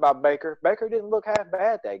everybody talks about Baker. Baker didn't look half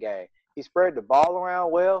bad that game. He spread the ball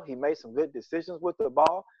around well. He made some good decisions with the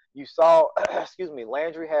ball. You saw, excuse me,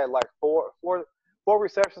 Landry had like four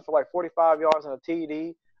receptions for like 45 yards and a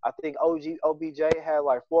TD. I think OBJ had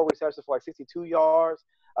like 4 receptions for like 62 yards.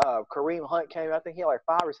 Kareem Hunt came. I think he had like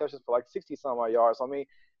 5 receptions for like 60 some odd yards. So, I mean,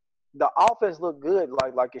 the offense looked good,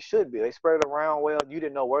 like it should be. They spread it around well. You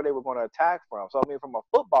didn't know where they were going to attack from. So I mean, from a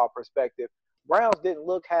football perspective, Browns didn't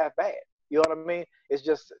look half bad. You know what I mean? It's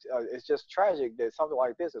just tragic that something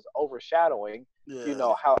like this is overshadowing,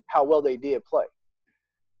 Yeah, how well they did play.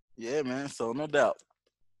 yeah, man. So no doubt.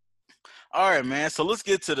 All right, man. So let's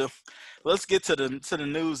get to the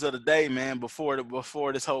news of the day, man.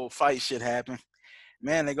 Before this whole fight shit happen,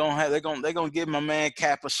 man, they're gonna give my man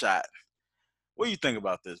Cap a shot. What do you think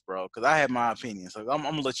about this, bro? Because I have my opinion, so I'm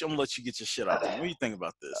gonna let you get your shit off. Man. What do you think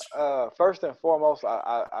about this? First and foremost,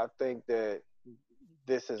 I think that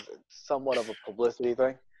this is somewhat of a publicity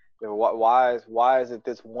thing. You know, why is it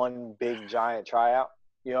this one big giant tryout?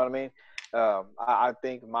 You know what I mean? I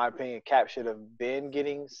think, in my opinion, Cap should have been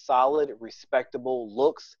getting solid, respectable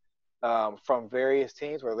looks from various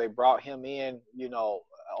teams where they brought him in,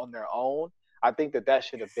 on their own. I think that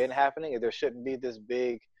should have been happening, and there shouldn't be this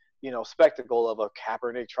big, spectacle of a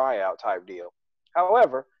Kaepernick tryout type deal.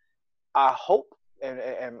 However, I hope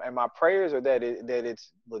and my prayers are that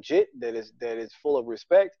it's legit, that it's full of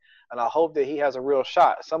respect, and I hope that he has a real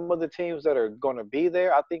shot. Some of the teams that are going to be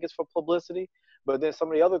there, I think it's for publicity, but then some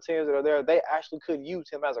of the other teams that are there, they actually could use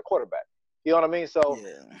him as a quarterback. You know what I mean? So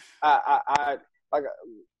Yeah, I like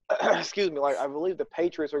excuse me, like I believe the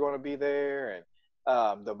Patriots are going to be there,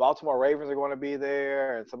 and the Baltimore Ravens are going to be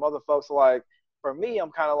there, and some other folks. Like, for me,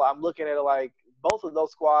 I'm looking at it like both of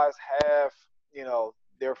those squads have,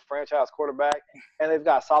 their franchise quarterback, and they've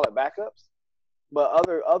got solid backups. But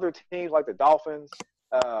other teams like the Dolphins,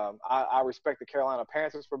 I respect the Carolina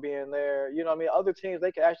Panthers for being there. You know what I mean? Other teams,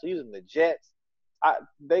 they could actually use them. The Jets,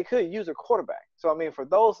 they could use a quarterback. So I mean, for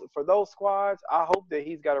those squads, I hope that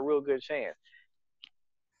he's got a real good chance.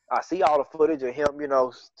 I see all the footage of him,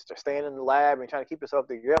 staying in the lab and trying to keep himself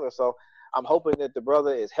together. So I'm hoping that the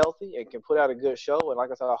brother is healthy and can put out a good show. And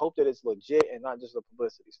like I said, I hope that it's legit and not just a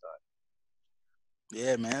publicity stunt.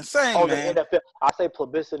 yeah, man. Same, On the man. NFL, I say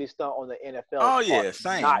publicity stunt on the NFL Oh part, yeah,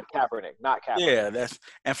 same. not Kaepernick, not Kaepernick. Yeah,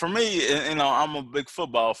 and for me, I'm a big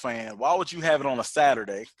football fan. Why would you have it on a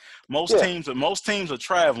Saturday? Most Yeah, teams are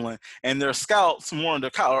traveling, and their scouts more in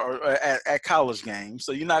at college games,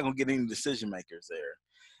 so you're not gonna get any decision makers there.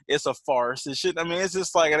 It's a farce. It should. I mean, it's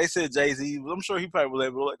just like they said. Jay-Z. I'm sure he probably was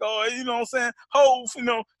able to, like, oh, you know what I'm saying?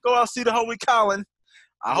 Hove, go out see the Holy Colin.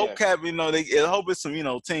 I hope yeah, Cap, I hope it's some,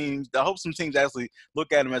 teams. I hope some teams actually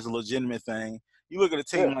look at him as a legitimate thing. You look at a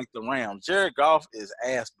yeah. team like the Rams. Jared Goff is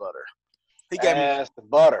ass butter. He got me. Ass the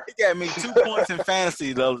butter. He got me 2 points in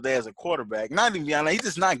fantasy the other day as a quarterback. Not even beyond that. He's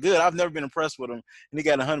just not good. I've never been impressed with him, and he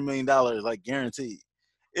got $100 million like guaranteed.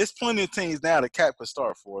 It's plenty of teams now that Cap could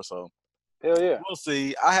start for. So Hell yeah. we'll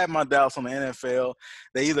see. I have my doubts on the NFL.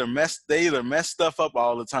 They either mess stuff up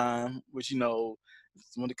all the time, which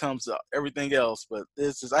when it comes to everything else. But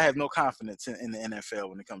I have no confidence in the NFL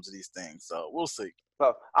when it comes to these things. So we'll see.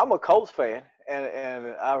 So I'm a Colts fan,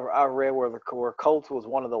 and I read where Colts was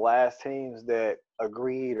one of the last teams that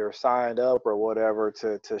agreed or signed up or whatever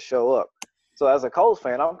to show up. So as a Colts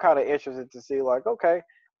fan, I'm kind of interested to see like, okay,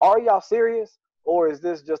 are y'all serious, or is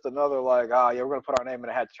this just another like, yeah, we're gonna put our name in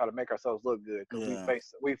the hat to try to make ourselves look good because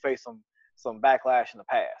we face some backlash in the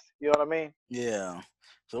past. You know what I mean? Yeah.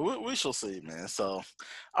 So we shall see, man. So,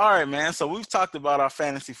 all right, man. So we've talked about our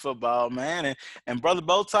fantasy football, man, and brother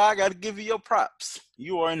Bowtie, I got to give you your props.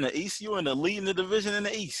 You are in the East. You are in the leading the division in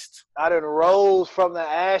the East. I done rose from the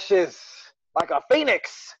ashes like a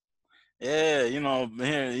phoenix. Yeah,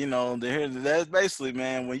 that's basically,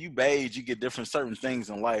 man, when you beige, you get certain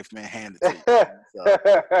things in life, man, handed to you. So,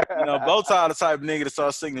 Bowtie the type of nigga to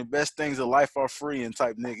start singing the best things of life are free and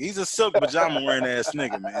type nigga. He's a silk pajama wearing ass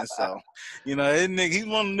nigga, man. So, that nigga, he's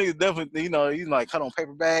one of the niggas definitely, he's like, cut on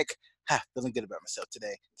paperback. Feeling good about myself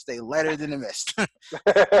today. Stay lighter than the mist. But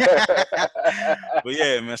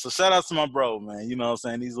yeah, man. So shout out to my bro, man. You know what I'm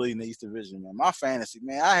saying? He's leading the East Division, man. My fantasy,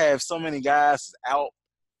 man. I have so many guys out.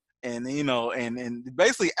 And and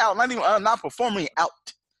basically out, not performing out,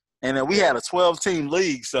 and we had a 12-team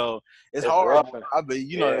league, so it's hard. I bet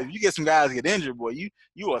if you get some guys get injured, boy,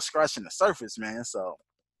 you are scratching the surface, man. So,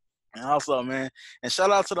 and also, man, and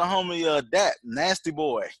shout out to the homie Dap, Nasty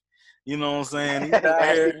Boy. You know what I'm saying? He's out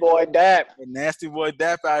Nasty Boy Dap. Nasty Boy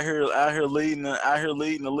Dap out here leading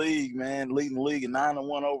the league, man, leading the league at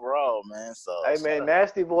 9-1 overall, man. So, hey man,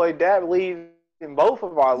 Nasty Boy Dap leads in both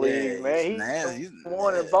of our leagues, man. He's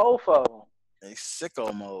won in both of them. He's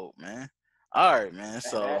sicko mode, man. All right, man.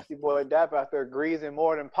 So Nasty Boy Dap out there greasing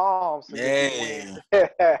more than palms. Hey, man.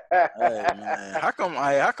 How come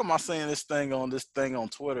I seeing this thing on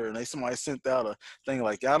Twitter and somebody sent out a thing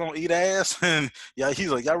like y'all don't eat ass and he's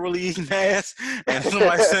like y'all really eating ass and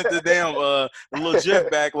somebody sent the damn little gif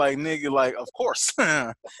back like nigga like of course.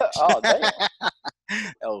 Oh damn.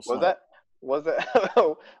 Was that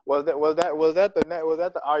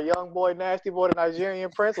our young boy Nasty Boy, the Nigerian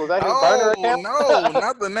Prince? Was that his burner account? No,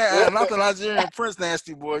 not the Nigerian Prince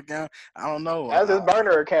Nasty Boy account. I don't know. That's his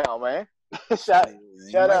burner account, man. shout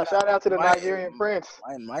out to the Nigerian Prince.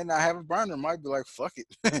 Might not have a burner. Might be like fuck it.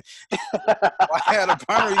 If I had a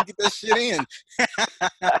burner, you get that shit in.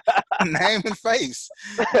 Name and face,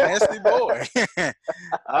 Nasty Boy.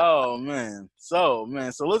 Oh man. So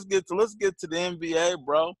let's get to the NBA,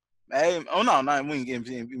 bro. Hey, we ain't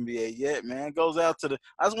getting NBA yet, man. It goes out to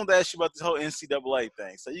I just want to ask you about this whole NCAA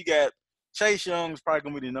thing. So you got Chase Young is probably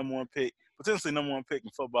gonna be the number one pick, potentially number one pick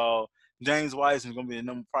in football. James Wiseman is gonna be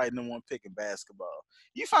probably number one pick in basketball.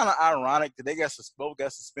 You find it ironic that they both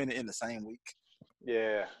got suspended in the same week?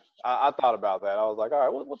 Yeah, I thought about that. I was like, all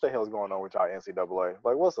right, what the hell's going on with y'all NCAA?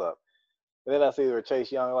 Like, what's up? And then I see where Chase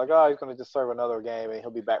Young, like, he's gonna just serve another game and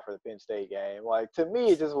he'll be back for the Penn State game. Like, to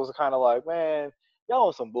me, it just was kind of like, man, y'all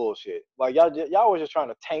on some bullshit. Like y'all was just trying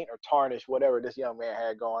to taint or tarnish whatever this young man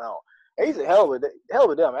had going on. And he's a hell of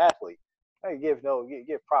a damn athlete. I give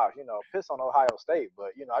props. Piss on Ohio State,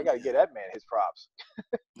 but I got to give that man his props.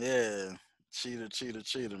 Yeah, cheater,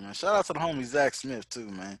 man. Shout out to the homie Zach Smith too,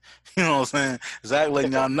 man. You know what I'm saying? Zach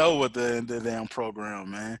letting y'all know what the damn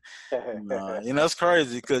program, man. It's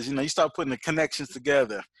crazy because you start putting the connections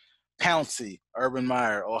together. Pouncey, Urban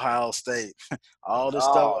Meyer, Ohio State, all this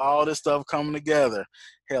stuff coming together.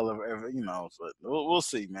 Hell, but we'll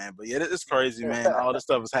see, man. But yeah, it's crazy, man. All this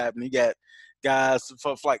stuff is happening. You got guys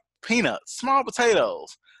for like peanuts, small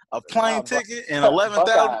potatoes, a plane ticket, and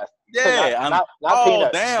 11,000. Yeah, not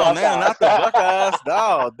peanuts. Damn, not the Buckeyes.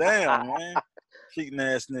 Oh, damn, man. Cheating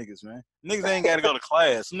ass niggas, man. Niggas ain't got to go to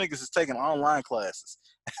class. Some niggas is taking online classes.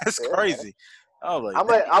 That's crazy. Like,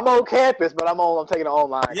 I'm on campus, but I'm taking an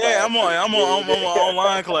online class. Yeah, I'm on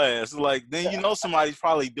online class. Like then somebody's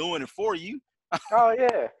probably doing it for you. Oh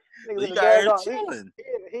yeah. So you got here chilling.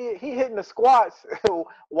 He hitting the squats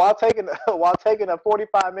while taking a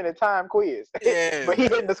 45-minute time quiz. Yeah, but he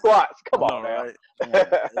hitting the squats. Come on, man. Right?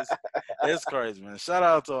 It's crazy, man. Shout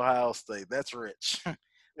out to Ohio State. That's rich.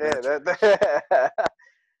 Yeah,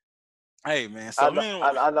 Hey man, so I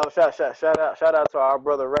know. Shout out to our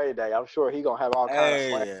brother Ray Day. I'm sure he gonna have all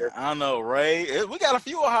kinds of slander. I know Ray. We got a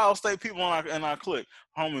few Ohio State people in our clique.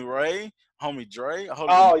 Homie Ray, homie Dre.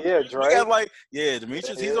 Yeah, Dre. We got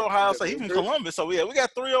Demetrius. He's Ohio State. He's from Columbus. So we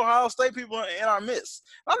got 3 Ohio State people in our midst.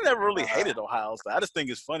 I never really hated Ohio State. I just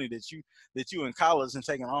think it's funny that you in college and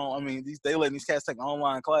taking on. I mean, they letting these cats take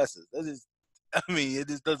online classes. It just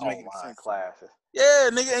doesn't make any sense. Classes. Yeah,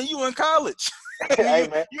 nigga, and you in college. Hey,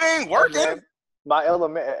 man. You ain't working.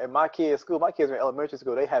 my kids' school, my kids are in elementary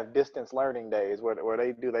school. They have distance learning days where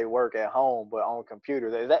they do they work at home but on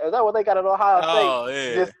computers. Is that what they got at Ohio State? Oh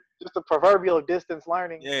yeah. Just the proverbial distance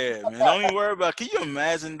learning. Yeah, man. Don't even worry about. Can you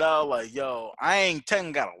imagine, dog? Like, yo, I ain't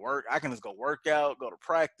technically gotta work. I can just go work out, go to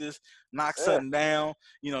practice, knock Yeah. something down.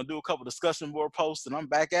 Do a couple discussion board posts, and I'm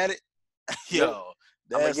back at it. Yep. Yo,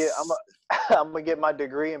 I'm gonna get that's I'm gonna get my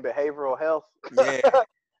degree in behavioral health. yeah.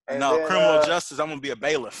 And No, then criminal justice. I'm gonna be a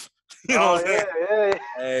bailiff. You know oh what I'm saying? yeah,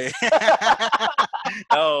 Hey, yeah.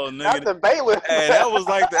 oh Not nigga, the bailiff. hey, that was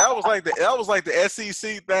like the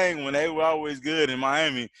SEC thing when they were always good in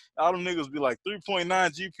Miami. All them niggas be like 3.9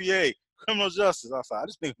 GPA, criminal justice. I said, I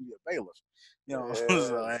just think we be a bailiff.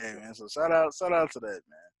 So Yeah, hey man, so shout out to that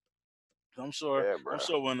man. I'm sure yeah, I'm bro.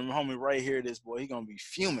 sure when the homie right here, this boy, he gonna be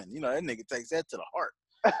fuming. That nigga takes that to the heart,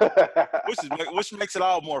 which makes it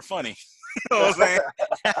all more funny. You know what I'm saying?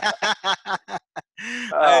 Hey,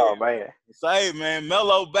 Oh man, say man,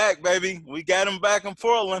 Melo back, baby. We got him back in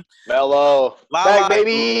Portland. Melo back, La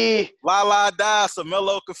baby. La died so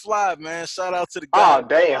Melo could fly, man. Shout out to the guy, Oh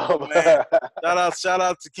damn. Melo, man. Shout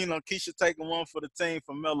out to Keisha taking one for the team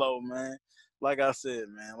for Melo, man. Like I said,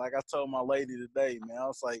 man. Like I told my lady today, man. I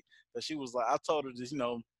was like, that she was like, I told her just,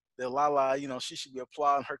 that Lala, she should be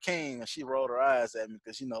applauding her king, and she rolled her eyes at me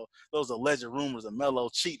because those alleged rumors of Melo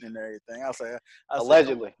cheating and everything. I said, come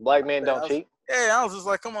Allegedly, black men don't on. cheat. Yeah, I was just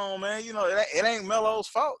like, come on, man. It ain't Melo's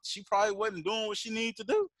fault. She probably wasn't doing what she needed to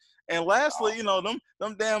do. And lastly, Oh,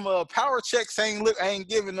 them damn power checks ain't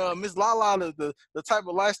giving Miss Lala the type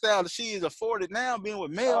of lifestyle that she is afforded now being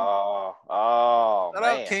with Mel. oh Shout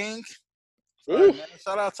out man. King. Sorry, man. Eesh.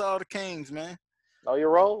 Shout out to all the Kings, man. Know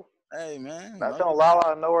your role. Hey, man. Not telling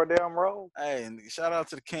Lala to know her damn role. Hey, and shout out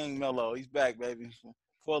to the King Melo. He's back, baby.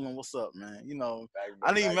 Portland, what's up, man?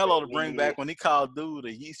 I need Back, Melo to bring baby. back when he called dude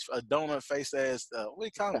a donut face ass. What do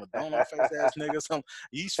you call him? A donut face ass nigga? Some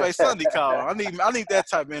yeast face Sunday call him. I need that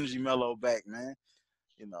type of energy Melo back, man.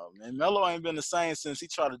 Man, Melo ain't been the same since he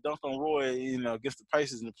tried to dunk on Roy, against the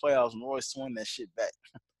Pacers in the playoffs, and Roy swung that shit back.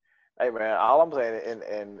 Hey man, all I'm saying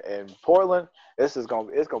in Portland, it's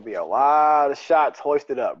gonna be a lot of shots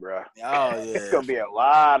hoisted up, bro. Oh It's yeah. gonna be a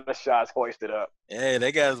lot of shots hoisted up. Yeah,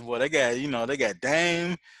 they got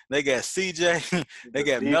Dame, they got CJ, they The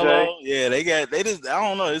got CJ, Melo. Yeah, they just I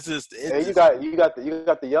don't know. It's just and you got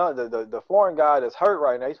the young the foreign guy that's hurt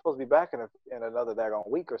right now. He's supposed to be back in another daggone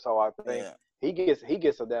week or so. I think yeah. he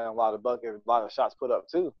gets a damn lot of buckets, a lot of shots put up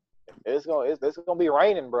too. It's gonna be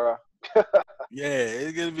raining, bro. Yeah,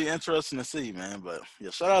 it's gonna be interesting to see, man. But yeah,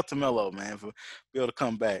 shout out to Melo, man, for be able to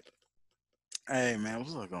come back. Hey man, what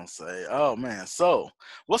was I gonna say? Oh man, so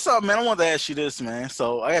what's up, man? I wanted to ask you this, man.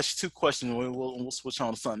 So I asked you two questions. We'll switch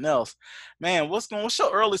on to something else, man. What's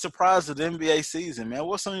your early surprise of the NBA season, man?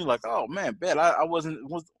 What's something you like? Oh man, bet I wasn't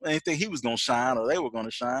anything he was gonna shine or they were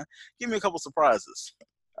gonna shine. Give me a couple surprises.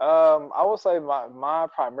 I would say my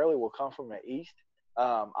primarily will come from the East.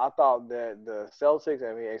 I thought that the Celtics,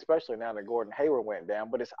 I mean, especially now that Gordon Hayward went down,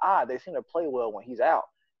 but it's odd they seem to play well when he's out.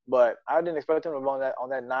 But I didn't expect them to be on that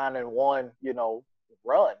 9-1,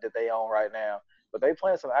 run that they own right now. But they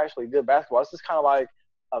playing some actually good basketball. It's just kind of like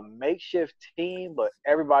a makeshift team, but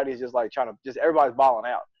everybody's just like everybody's balling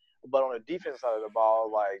out. But on the defense side of the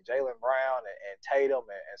ball, like Jaylen Brown and Tatum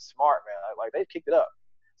and Smart, man, like they've kicked it up.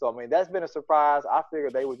 So I mean, that's been a surprise. I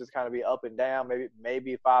figured they would just kind of be up and down,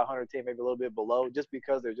 maybe 500 team, maybe a little bit below, just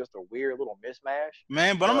because they're just a weird little mismatch.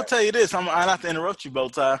 Man, but I'm gonna But tell you this. I not to interrupt you,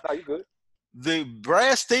 Bowtie. no, you good. The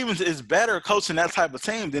Brad Stevens is better coaching that type of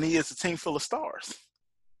team than he is a team full of stars.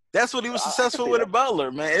 That's what he was I can successful see with that. at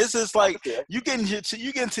Butler, man. It's just I like can see that.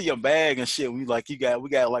 you get into your bag and shit. We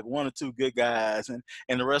got like one or two good guys and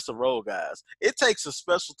the rest are role guys. It takes a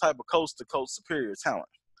special type of coach to coach superior talent.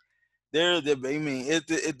 You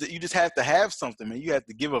just have to have something, man. You have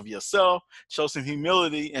to give of yourself, show some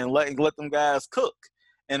humility, and let them guys cook,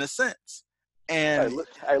 in a sense. Hey,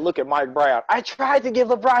 And look at Mike Brown. I tried to give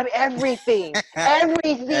LeBron everything,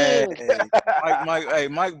 everything.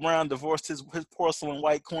 Mike Brown divorced his porcelain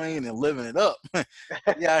white queen and living it up.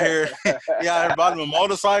 he out here, he out here riding a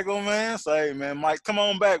motorcycle, man. Say, hey, man, Mike, come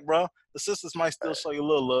on back, bro. The sisters might still show you a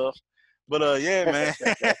little love, but yeah, man.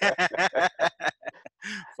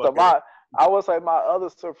 So Fucker. I would say my other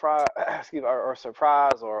surprise, excuse me, or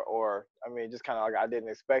surprise, or I mean, just kind of like I didn't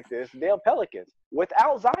expect this. Damn Pelicans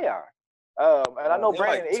without Zion. And I know They're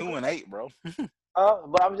like Brandon Ingram. 2-8, bro.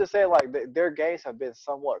 But I'm just saying, like their games have been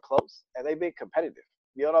somewhat close, and they've been competitive.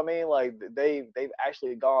 You know what I mean? Like they've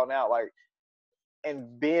actually gone out like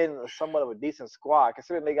and been somewhat of a decent squad,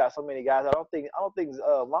 considering they got so many guys. I don't think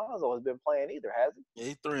Lonzo has been playing either, has he? Yeah,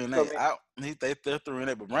 he's 3 and So I 8. mean, They're 3 and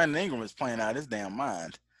 8, but Brandon Ingram is playing out his damn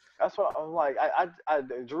mind. That's what I'm like.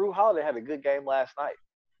 Drew Holiday had a good game last night.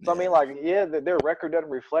 So I Yeah. mean, like, yeah, their record doesn't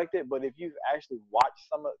reflect it, but if you've actually watched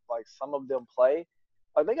some of them play,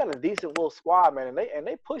 like they got a decent little squad, man, and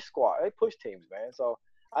they push teams, man. So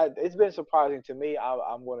it's been surprising to me.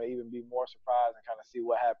 I'm going to even be more surprised and kind of see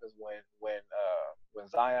what happens when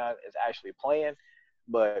Zion is actually playing.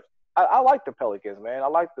 But I like the Pelicans, man. I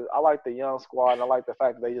like the young squad, and I like the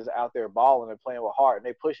fact that they just out there balling and playing with heart, and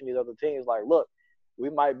they pushing these other teams. Like, look, we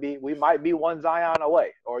might be one Zion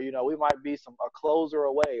away, or we might be a closer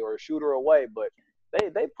away or a shooter away, but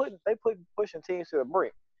they put pushing teams to the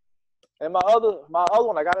brink. And my other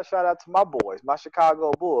one, I got to shout out to my boys, my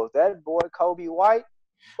Chicago Bulls. That boy Kobe White,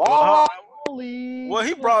 Well, balling. well,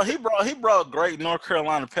 he brought great North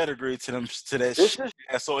Carolina pedigree to that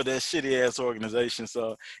shitty ass organization.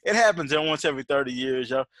 So it happens once every 30 years.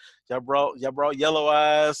 Y'all brought Yellow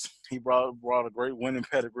Eyes. He brought a great winning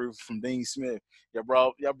pedigree from Dean Smith. Y'all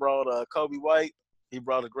brought Kobe White. He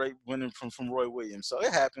brought a great winning from Roy Williams. So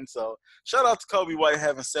it happened. So shout out to Kobe White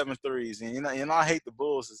having 7 threes. And I hate the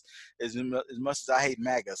Bulls as much as I hate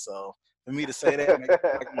MAGA. So for me to say that makes me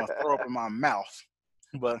like I'm gonna throw up in my mouth.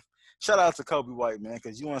 But shout out to Kobe White, man,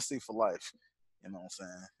 because UNC for life. You know what I'm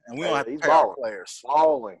saying? And we don't have to pay our players.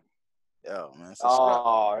 Balling. Yeah, man.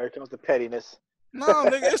 So here comes the pettiness. No,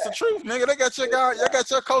 nigga, it's the truth, nigga. They got y'all got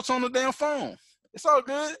your coach on the damn phone. It's all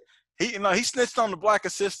good. He snitched on the black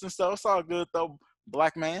assistant, so it's all good though,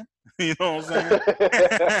 black man. You know what I'm saying?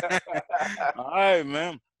 All right,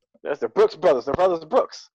 man. That's the Brooks brothers. The brothers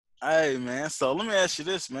Brooks. Hey, man. So let me ask you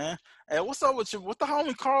this, man. Hey, what's up with the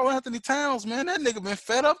homie Karl Anthony Towns, man? That nigga been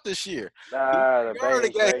fed up this year. The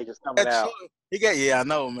rage is coming out. I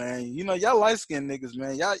know, man. Y'all light skinned niggas,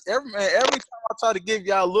 man. Y'all every time I try to give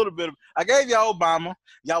y'all a little bit of, I gave y'all Obama,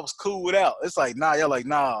 y'all was cool without. It's like, nah, y'all like,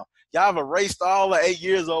 nah. Y'all have erased all the 8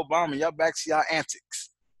 years of Obama. Y'all back to y'all antics.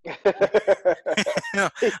 Back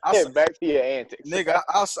to your antics, nigga.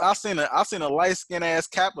 I seen a light skinned ass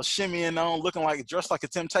Kappa shimmying on, dressed like a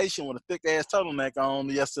Temptation with a thick ass turtleneck on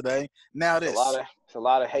yesterday. Now this, it's a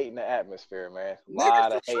lot of hate in the atmosphere, man. A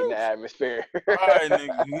lot of hate in the atmosphere. All right,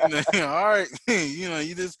 nigga. All right,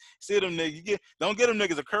 you just see them niggas. Don't get them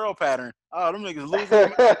niggas a curl pattern. Oh, them niggas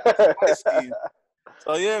losing.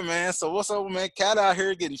 So yeah, man. So what's up, man? Cat out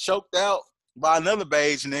here getting choked out by another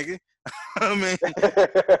beige nigga. I mean,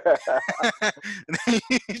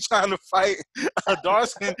 he's trying to fight a dark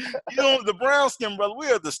skin. The brown skin brother. We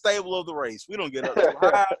are the stable of the race. We don't get up too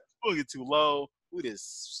high. We don't get too low. We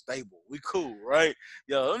just stable. We cool, right?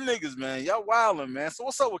 Yo, them niggas, man, y'all wildin', man. So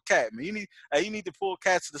what's up with Cat, man? You need to pull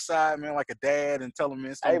Cat to the side, man, like a dad, and tell him,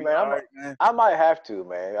 man, it's gonna be all right, man. I might have to,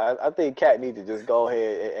 man. I think Cat need to just go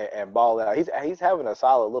ahead and ball out. He's having a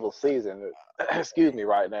solid little season. Excuse me,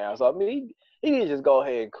 right now. So I mean, he can just go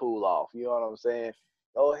ahead and cool off. You know what I'm saying?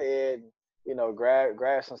 Go ahead,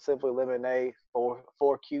 grab some Simply Lemonade,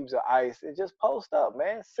 4 cubes of ice, and just post up,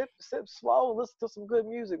 man. Sip slow, listen to some good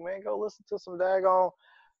music, man. Go listen to some daggone,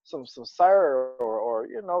 some Sir or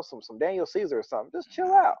some Daniel Caesar or something. Just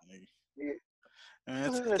chill out. Take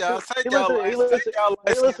y'all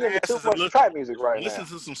listening to too much trap music right now. Listen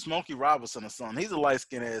to some Smokey Robinson or something. He's a light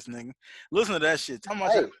skinned ass nigga. Listen to that shit. Tell me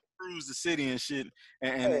cruise the city and shit,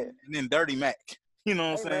 and then Dirty Mac. You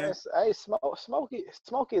know what I'm saying?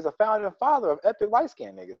 Smokey is a founding father of epic light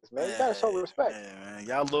skinned niggas, man. You gotta show respect. Yeah, man.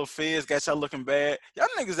 Y'all little fizz got y'all looking bad. Y'all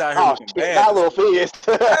niggas out here looking bad. Y'all little fizz.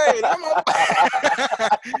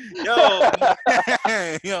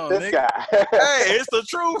 Hey, yo, this nigga. Guy. Hey, it's the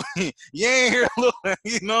truth. You ain't here looking.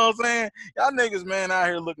 You know what I'm saying? Y'all niggas, man, out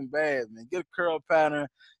here looking bad, man. Get a curl pattern.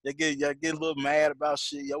 Y'all get a little mad about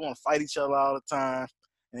shit. Y'all want to fight each other all the time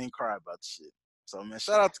and then cry about the shit. So, man,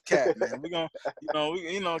 shout out to Cat, man. We gonna,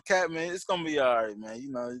 Cat, man, it's gonna be all right, man. Hey,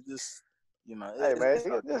 man, just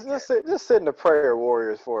send the prayer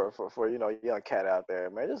warriors for young Cat out there,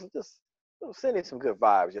 man. Just send him some good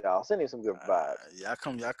vibes, y'all. Send him some good vibes.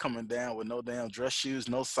 Y'all coming down with no damn dress shoes,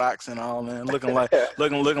 no socks, and all that, looking like the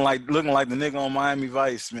nigga on Miami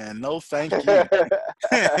Vice, man. No, thank you.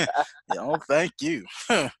 No, thank you.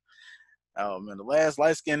 Oh, man, the last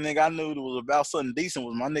light-skinned nigga I knew that was about something decent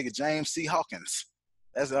was my nigga James C. Hawkins.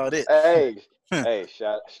 That's all it. Hey,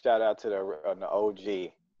 shout out to the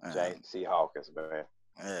OG, James C. Hawkins, man.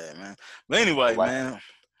 Yeah, man. But anyway, man,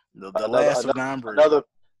 the last of Nine-Bird.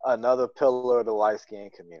 Another pillar of the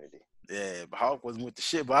light-skinned community. Yeah, but Hawk wasn't with the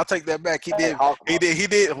shit. But I'll take that back. He did.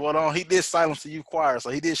 Hold on, he did silence the U choir, so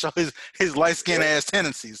he did show his light skinned ass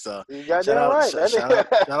tendencies. So shout out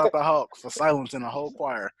to Hawk for silencing the whole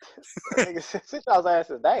choir. Sit y'all's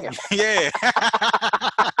asses down. Yeah.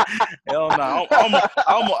 Hell no.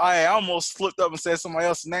 I almost flipped up and said somebody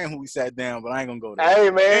else's name who we sat down, but I ain't gonna go there. Hey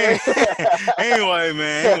man. Anyway,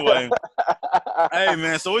 man. Anyway. Hey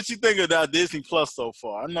man, so what you think about Disney Plus so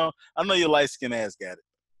far? I know your light skinned ass got it.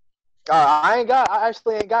 I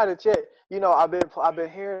actually ain't got it yet. You know, I've been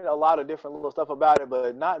hearing a lot of different little stuff about it,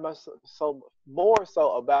 but not much so more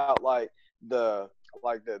so about the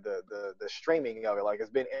the streaming of it. Like it's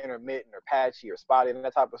been intermittent or patchy or spotty and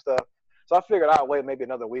that type of stuff. So I figured I'd wait maybe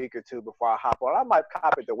another week or two before I hop on. I might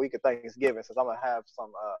cop it the week of Thanksgiving since I'm gonna have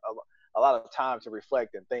a lot of time to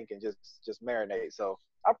reflect and think and just marinate. So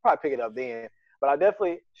I'll probably pick it up then. But I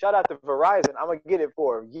definitely shout out to Verizon. I'm gonna get it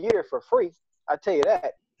for a year for free. I tell you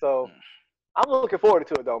that. So I'm looking forward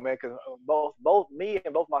to it though, man, because both me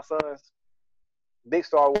and both my sons, big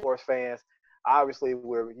Star Wars fans. Obviously,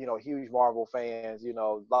 we're huge Marvel fans. You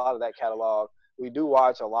know, a lot of that catalog. We do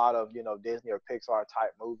watch a lot of Disney or Pixar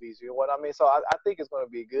type movies. You know what I mean? So I think it's going to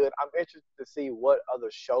be good. I'm interested to see what other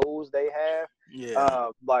shows they have.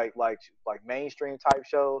 Yeah. Like mainstream type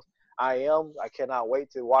shows. I cannot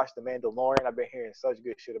wait to watch The Mandalorian. I've been hearing such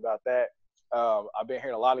good shit about that. I've been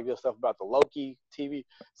hearing a lot of good stuff about the Loki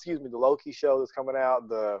show that's coming out.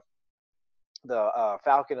 The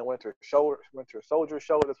Falcon and Winter Soldier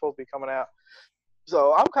show that's supposed to be coming out.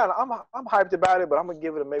 So I'm hyped about it, but I'm gonna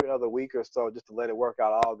give it maybe another week or so just to let it work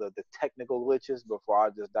out all the technical glitches before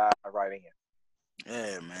I just dive right in.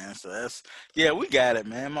 Yeah, man. So we got it,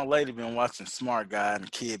 man. My lady been watching Smart Guy and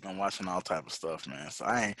the kid been watching all type of stuff, man. So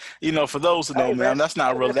I ain't, for those who know Hey, me, man, that's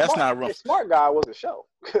not real. That's not real. Smart Guy was a show.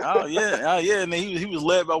 Oh yeah. And then he was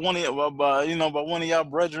led by one of by one of y'all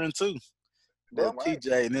brethren too. Little Damn right.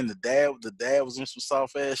 TJ, and then the dad was on some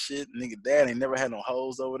soft ass shit. Nigga, dad ain't never had no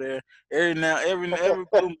hoes over there. Every blue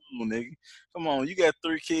moon, nigga. Come on, you got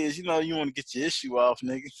 3 kids. You know you want to get your issue off,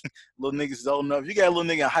 nigga. Little niggas is old enough. You got a little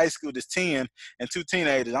nigga in high school that's 10 and 2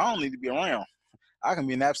 teenagers. I don't need to be around. I can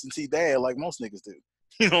be an absentee dad like most niggas do.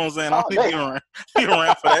 You know what I'm saying? I don't need to be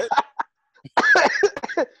around for that.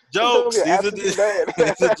 Jokes. These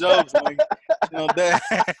are jokes, nigga. You know that.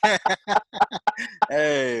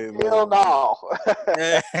 Hey, man. Hell no.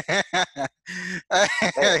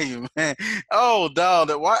 Hey, man. Oh, dog.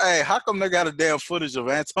 Hey, how come they got a damn footage of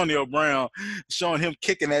Antonio Brown showing him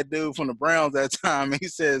kicking that dude from the Browns that time? He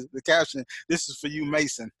says, the caption, "This is for you,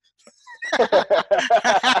 Mason."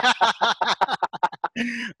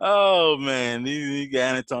 Oh, man. He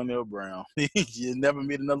got Antonio Brown. You never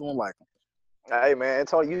meet another one like him. Hey man,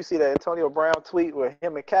 Antonio, you see that Antonio Brown tweet with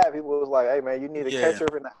him and Cap? He was like, "Hey man, you need a catcher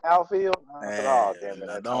in the outfield." I said, "Oh damn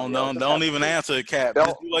it, don't even answer the Cap.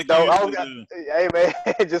 Hey man,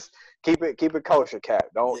 just keep it kosher, Cap.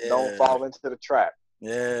 Don't fall into the trap."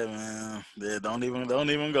 Yeah, man. Yeah, don't even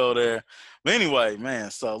go there. But anyway, man.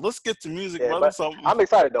 So let's get to music, brother. So I'm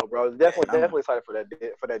excited though, bro. Definitely excited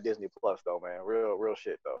for that Disney Plus though, man. Real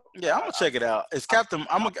shit though. Yeah, I'm gonna check it out. It's Captain.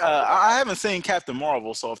 I haven't seen Captain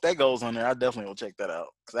Marvel, so if that goes on there, I definitely will check that out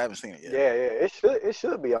because I haven't seen it yet. Yeah, it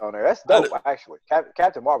should be on there. That's dope, actually.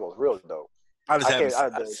 Captain Marvel is real dope. I just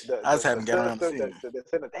haven't gotten around to seeing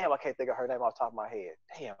it. Damn, I can't think of her name off the top of my head.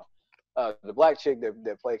 Damn. The black chick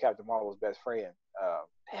that played Captain Marvel's best friend.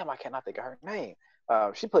 Damn, I cannot think of her name.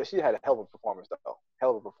 She had a hell of a performance though.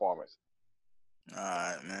 Hell of a performance. All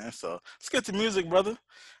right, man. So let's get to music, brother.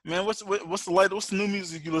 Man, what's the new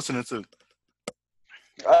music you listening to?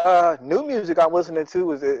 New music I'm listening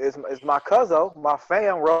to is my cousin, my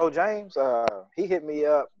fam, Ro James. He hit me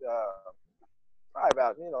up probably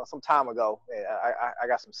about some time ago, and I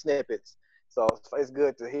got some snippets. So it's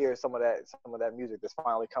good to hear some of that music that's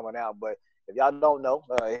finally coming out. But if y'all don't know,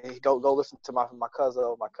 go listen to my cousin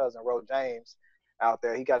Ro James out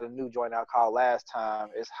there. He got a new joint out called Last Time.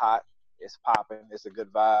 It's hot, it's popping, it's a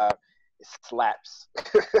good vibe, it slaps.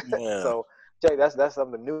 Yeah. So Jay, that's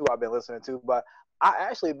something new I've been listening to. But I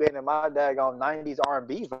actually been in my daggone 90s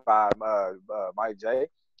R&B vibe, Mike J.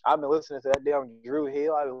 I've been listening to that damn Drew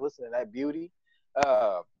Hill. I've been listening to that Beauty.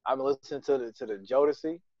 I've been listening to the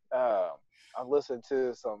Jodeci. I've listened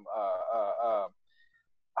to some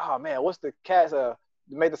oh man, what's the cats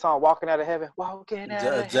made the song Walking Out of Heaven? Walking out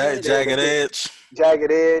of Heaven. Jagged Edge.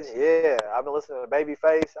 Jagged Edge, yeah. I've been listening to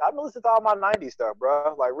Babyface. I've been listening to all my 90s stuff,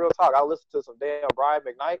 bro. Like real talk. I listened to some damn Brian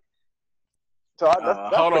McKnight. So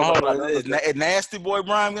hold on. Is Nasty Boy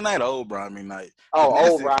Brian McKnight or old Brian McKnight?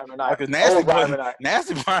 Old Brian McKnight.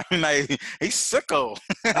 Nasty Brian McKnight, he's sicko.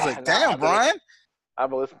 I was like, damn, Brian. I've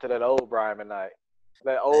been listening to that old Brian McKnight.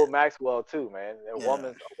 That old Maxwell too, man. A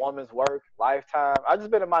woman's work, Lifetime. I just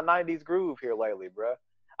been in my 90s groove here lately, bro.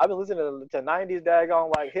 I've been listening to 90s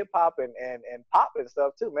daggone like hip hop and pop and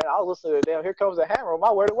stuff too, man. I was listening to damn Here Comes the Hammer on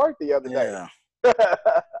my way to work the other day.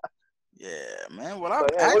 Yeah, man. What I'm So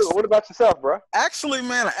yeah, actually what about yourself, bro? Actually,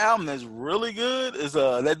 man, an album that's really good is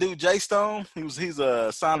that dude Jay Stone. He's signed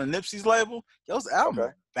to Nipsey's label. Yo's album Okay.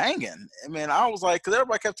 is banging. I mean, I was like, cause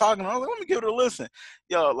everybody kept talking. I was like, let me give it a listen.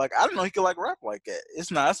 Yo, like I didn't know he could like rap like that.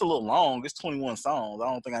 It's not. It's a little long. It's 21 songs.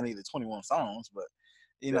 I don't think I needed 21 songs, but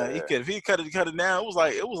you know, Yeah, yeah. if he cut it down, it was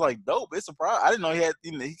like dope. It's surprised. I didn't know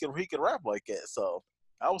he could rap like that. So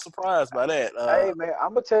I was surprised by that. Hey man, I'm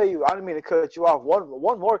gonna tell you. I didn't mean to cut you off.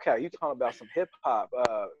 One more cat. You talking about some hip hop?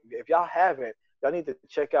 If y'all haven't, y'all need to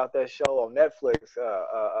check out that show on Netflix,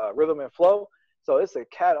 Rhythm and Flow. So it's a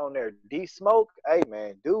cat on there, D Smoke. Hey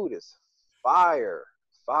man, dude is fire,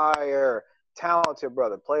 fire, talented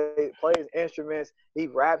brother. Plays instruments. He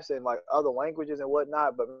raps in like other languages and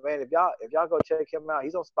whatnot. But man, if y'all go check him out,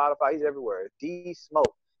 he's on Spotify. He's everywhere. D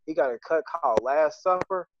Smoke. He got a cut called Last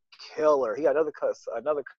Supper. Killer. He got another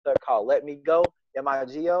cut called Let Me Go,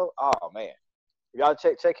 Migo. Oh man. Y'all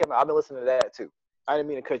check him out. I've been listening to that too. I didn't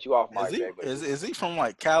mean to cut you off, Mike J, but is he from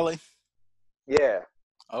like Cali? yeah.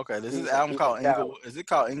 Okay, this is He's album he's from called Cali. Inglewood. Is it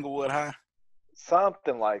called Inglewood High?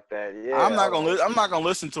 Something like that. Yeah. Hold on. I'm not gonna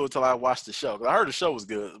listen to it till I watch the show. Cause I heard the show was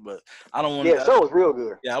good, but I don't want Yeah, to. show was real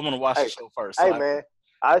good. Yeah, I want to watch the Hey, show first. hey man.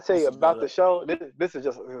 I tell you listen to about it. the show. This is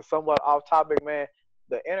just somewhat off topic, man.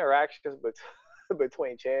 The interactions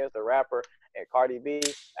between Chance the rapper and Cardi B.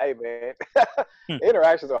 Hey man,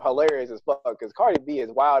 interactions are hilarious as fuck because Cardi B is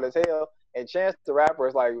wild as hell, and Chance the rapper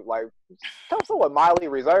is like somewhat mildly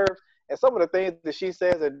reserved. And some of the things that she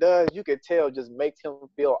says and does, you could tell just makes him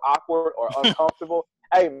feel awkward or uncomfortable.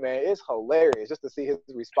 Hey man, it's hilarious just to see his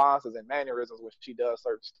responses and mannerisms when she does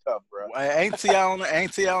certain stuff, bro. Ain't T.I. on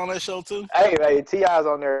that show too? Hey man, T.I.'s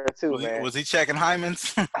on there too, man. Was he checking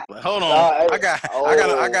hymens? Like, hold on, I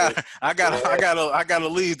gotta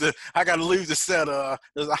leave the set.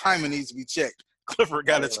 There's a hymen needs to be checked. Clifford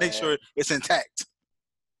got to make sure it's intact.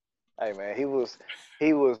 Hey man, he was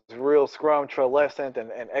real scrumtrelescent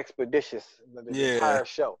and expeditious the entire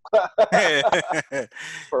show.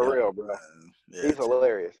 For real, bro. Yeah, he's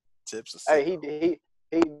hilarious. Tips. Hey, he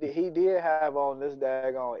did have on this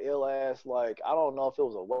daggone ill ass, like I don't know if it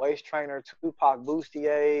was a waist trainer, Tupac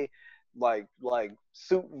bustier, like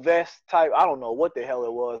suit vest type. I don't know what the hell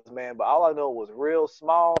it was, man. But all I know was real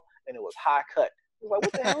small and it was high cut. I was like,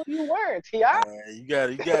 what the hell are you wearing, T.I.? You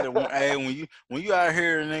got it. Hey, when you out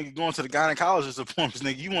here and nigga going to the gynecologist appointments,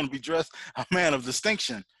 nigga, you want to be dressed a man of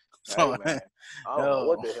distinction. So, hey, man, I don't know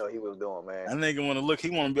what the hell he was doing, man. That nigga want to look.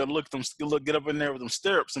 He want to be able to get up in there with them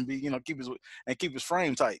stirrups and be, keep his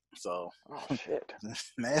frame tight. So, oh shit,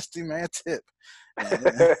 nasty man tip.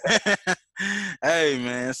 Hey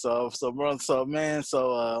man, so bro, let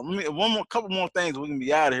me couple more things we can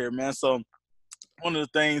be out of here, man. So. One of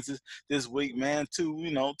the things is this week, man, two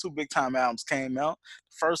big time albums came out.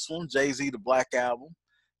 The first one, Jay-Z, the Black Album.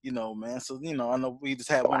 Man. So, I know we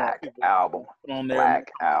just had one of our people album on there.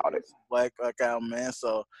 Black Album, man.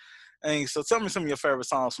 So tell me some of your favorite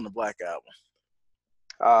songs from the Black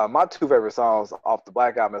Album. My two favorite songs off the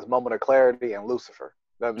Black Album is Moment of Clarity and Lucifer.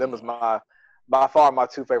 Them is by far my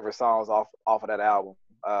two favorite songs off of that album.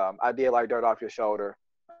 I did like Dirt Off Your Shoulder.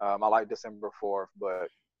 I like December 4th, but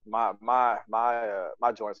my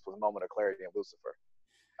joints was Moment of Clarity and Lucifer.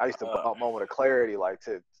 I used to bump Moment of Clarity like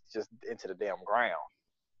to just into the damn ground.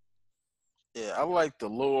 Yeah, I like The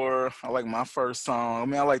Lure. I like my first song. I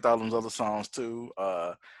mean, I liked all those other songs too.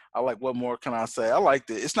 I like What More Can I Say? I liked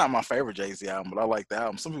it. It's not my favorite Jay-Z album, but I like the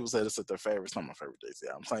album. Some people say this is their favorite. It's not my favorite Jay-Z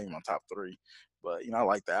album. It's not even my top 3. But I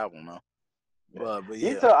like the album though. But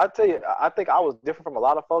yeah. I tell you, I think I was different from a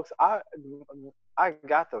lot of folks. I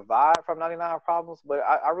got the vibe from 99 Problems, but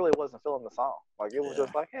I really wasn't feeling the song. Like it was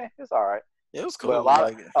just like, it's all right. It was cool.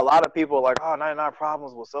 But a lot of people are like, oh, 99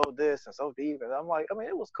 Problems was so this and so deep, and I'm like, I mean,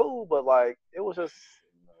 it was cool, but like it was just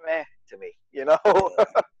meh to me,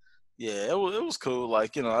 Yeah, it was cool.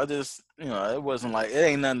 Like, I just, it wasn't like, it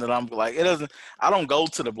ain't nothing that I'm like, I don't go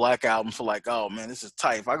to the Black Album for like, oh man, this is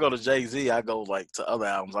tight. If I go to Jay-Z, I go like to other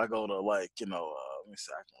albums. I go to like, let me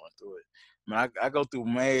see, I can run through it. I mean, I go through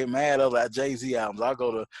mad other Jay-Z albums. I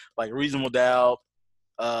go to like Reasonable Doubt,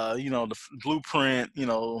 the Blueprint,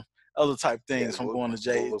 other type things from going to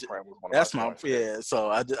Jay. That's my so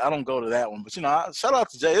I don't go to that one. But shout out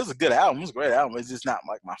to Jay. It's a good album. It's a great album. It's just not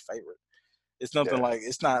like my favorite. It's nothing like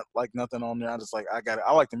it's not like nothing on there. I just like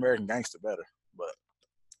I like the American Gangster better. But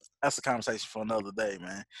that's a conversation for another day,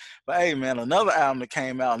 man. But hey, man, another album that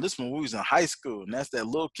came out, and this one we was in high school, and that's that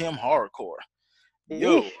Lil' Kim Hardcore.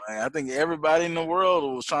 Yo, man, I think everybody in the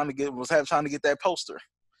world was trying to get that poster.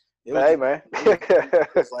 Man,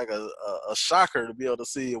 it's like a shocker to be able to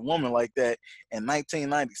see a woman like that in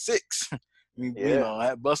 1996. you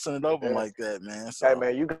know, busting it open like that, man. So, hey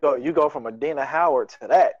man, you go from Adina Howard to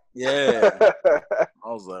that. Yeah.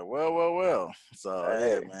 I was like, well. So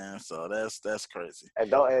hey. yeah, man. So that's crazy.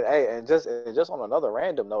 And just on another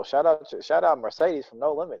random note, shout out Mercedes from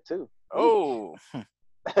No Limit too. Oh.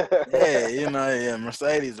 Yeah, you know, yeah,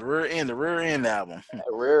 Mercedes, the rear end album.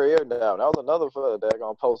 Rear ear down. That was another fella that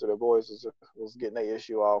gonna post the boys was getting their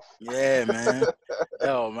issue off. Yeah, man.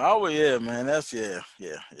 Yeah, man. That's yeah.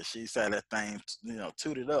 She said that thing, you know,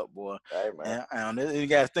 tooted up, boy. Hey, man. And you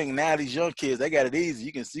got to think now, these young kids, they got it easy.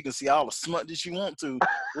 You can see all the smut that you want to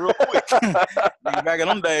real quick. Nigga, back in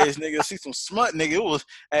them days, nigga, see some smut, nigga. It was,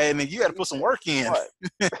 hey, nigga, you got to put some work in.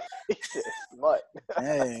 Smut.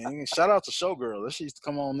 Hey, shout out to Showgirl. That she used to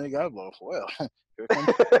come on, nigga. I was like, well, here comes.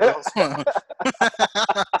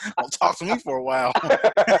 Don't talk to me for a while.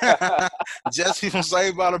 Jesse from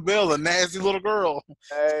Saved by the Bell, a nasty little girl.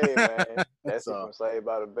 Hey, man. Jesse from Saved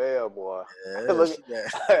by the Bell, boy. Yeah, look,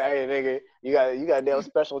 hey, nigga, you got damn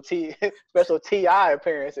special TI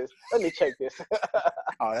appearances. Let me check this.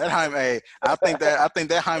 Oh, that Hyman, hey, I think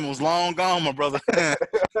that Hyman was long gone, my brother.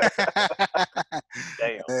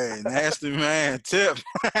 Damn. Hey, nasty man, tip.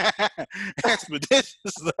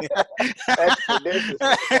 Expeditiously.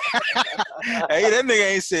 Hey, that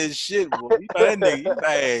nigga ain't said shit, boy. You know that nigga.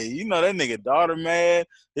 Hey, you know that nigga daughter mad.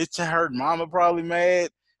 Her mama probably mad.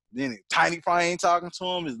 Then Tiny probably ain't talking to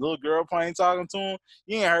him. His little girl probably ain't talking to him.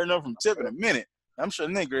 You ain't heard nothing from Tip in a minute. I'm sure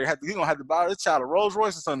nigga he gonna have to buy this child a Rolls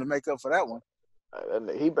Royce or something to make up for that one.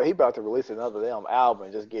 He about to release another damn album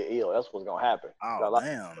and just get ill. That's what's gonna happen. Oh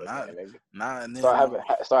damn!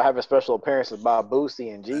 Start having special appearances by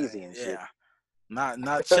Boosie and Jeezy and shit.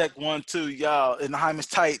 Not check 1, 2, y'all. And Hyman's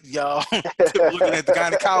tight, y'all. Looking at the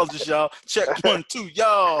gynecologist, y'all. Check 1, 2,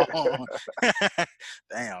 y'all.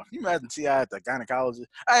 Damn, you imagine T.I. at the gynecologist?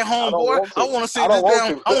 Hey, homeboy, I want to see this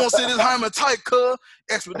damn. I want to see this Hyman tight, cuz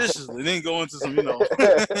expeditiously. Then go into some, then go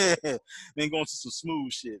into some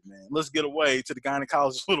smooth shit, man. Let's get away to the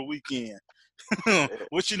gynecologist for the weekend.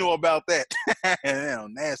 What you know about that?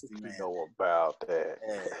 Damn, nasty, man. You know about that.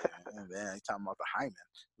 Yeah, man, you talking about the Hyman.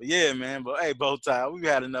 But yeah, man. But hey, Bowtie, we've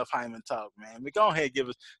had enough Hyman talk, man. But go ahead and give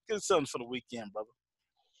us something for the weekend, brother.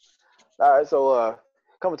 All right, so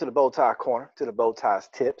coming to the Bowtie corner, to the Bowtie's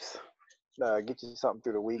tips. Get you something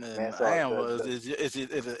through the week, man. So is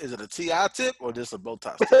it a T.I. tip or just a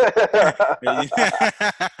Bowtie tip?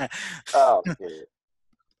 Oh, yeah.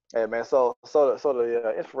 Hey, man, so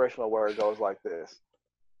the inspirational word goes like this.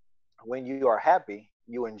 When you are happy,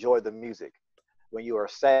 you enjoy the music. When you are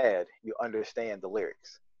sad, you understand the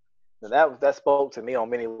lyrics. Now that spoke to me on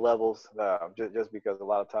many levels, just because a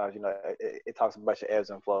lot of times, it talks about your ebbs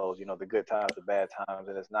and flows, the good times, the bad times,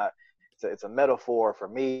 and it's a metaphor for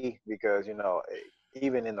me because,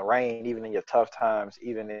 even in the rain, even in your tough times,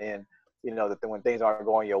 even in, when things aren't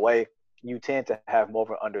going your way, you tend to have more of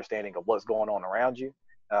an understanding of what's going on around you.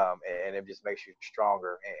 And it just makes you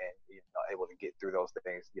stronger and able to get through those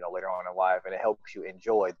things, later on in life. And it helps you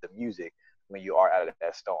enjoy the music when you are out of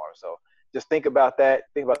that storm. So just think about that.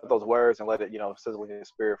 Think about those words and let it, sizzle in your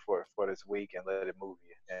spirit for this week and let it move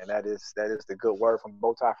you. And that is the good word from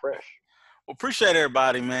Bowtie Fresh. Well, appreciate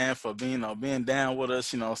everybody, man, for being down with us.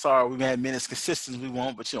 Sorry we had minutes consistent we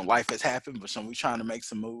want, but life has happened. But we trying to make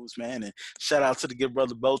some moves, man. And shout out to the good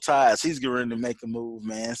brother Bowtie as he's getting ready to make a move,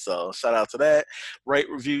 man. So shout out to that. Rate,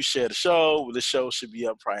 review, share the show. The show should be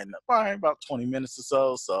up probably about 20 minutes or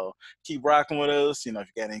so. So keep rocking with us. If you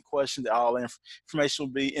got any questions, all information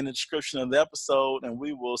will be in the description of the episode, and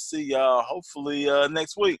we will see y'all hopefully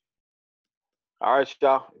next week. All right,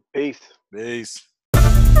 y'all. Peace. Peace.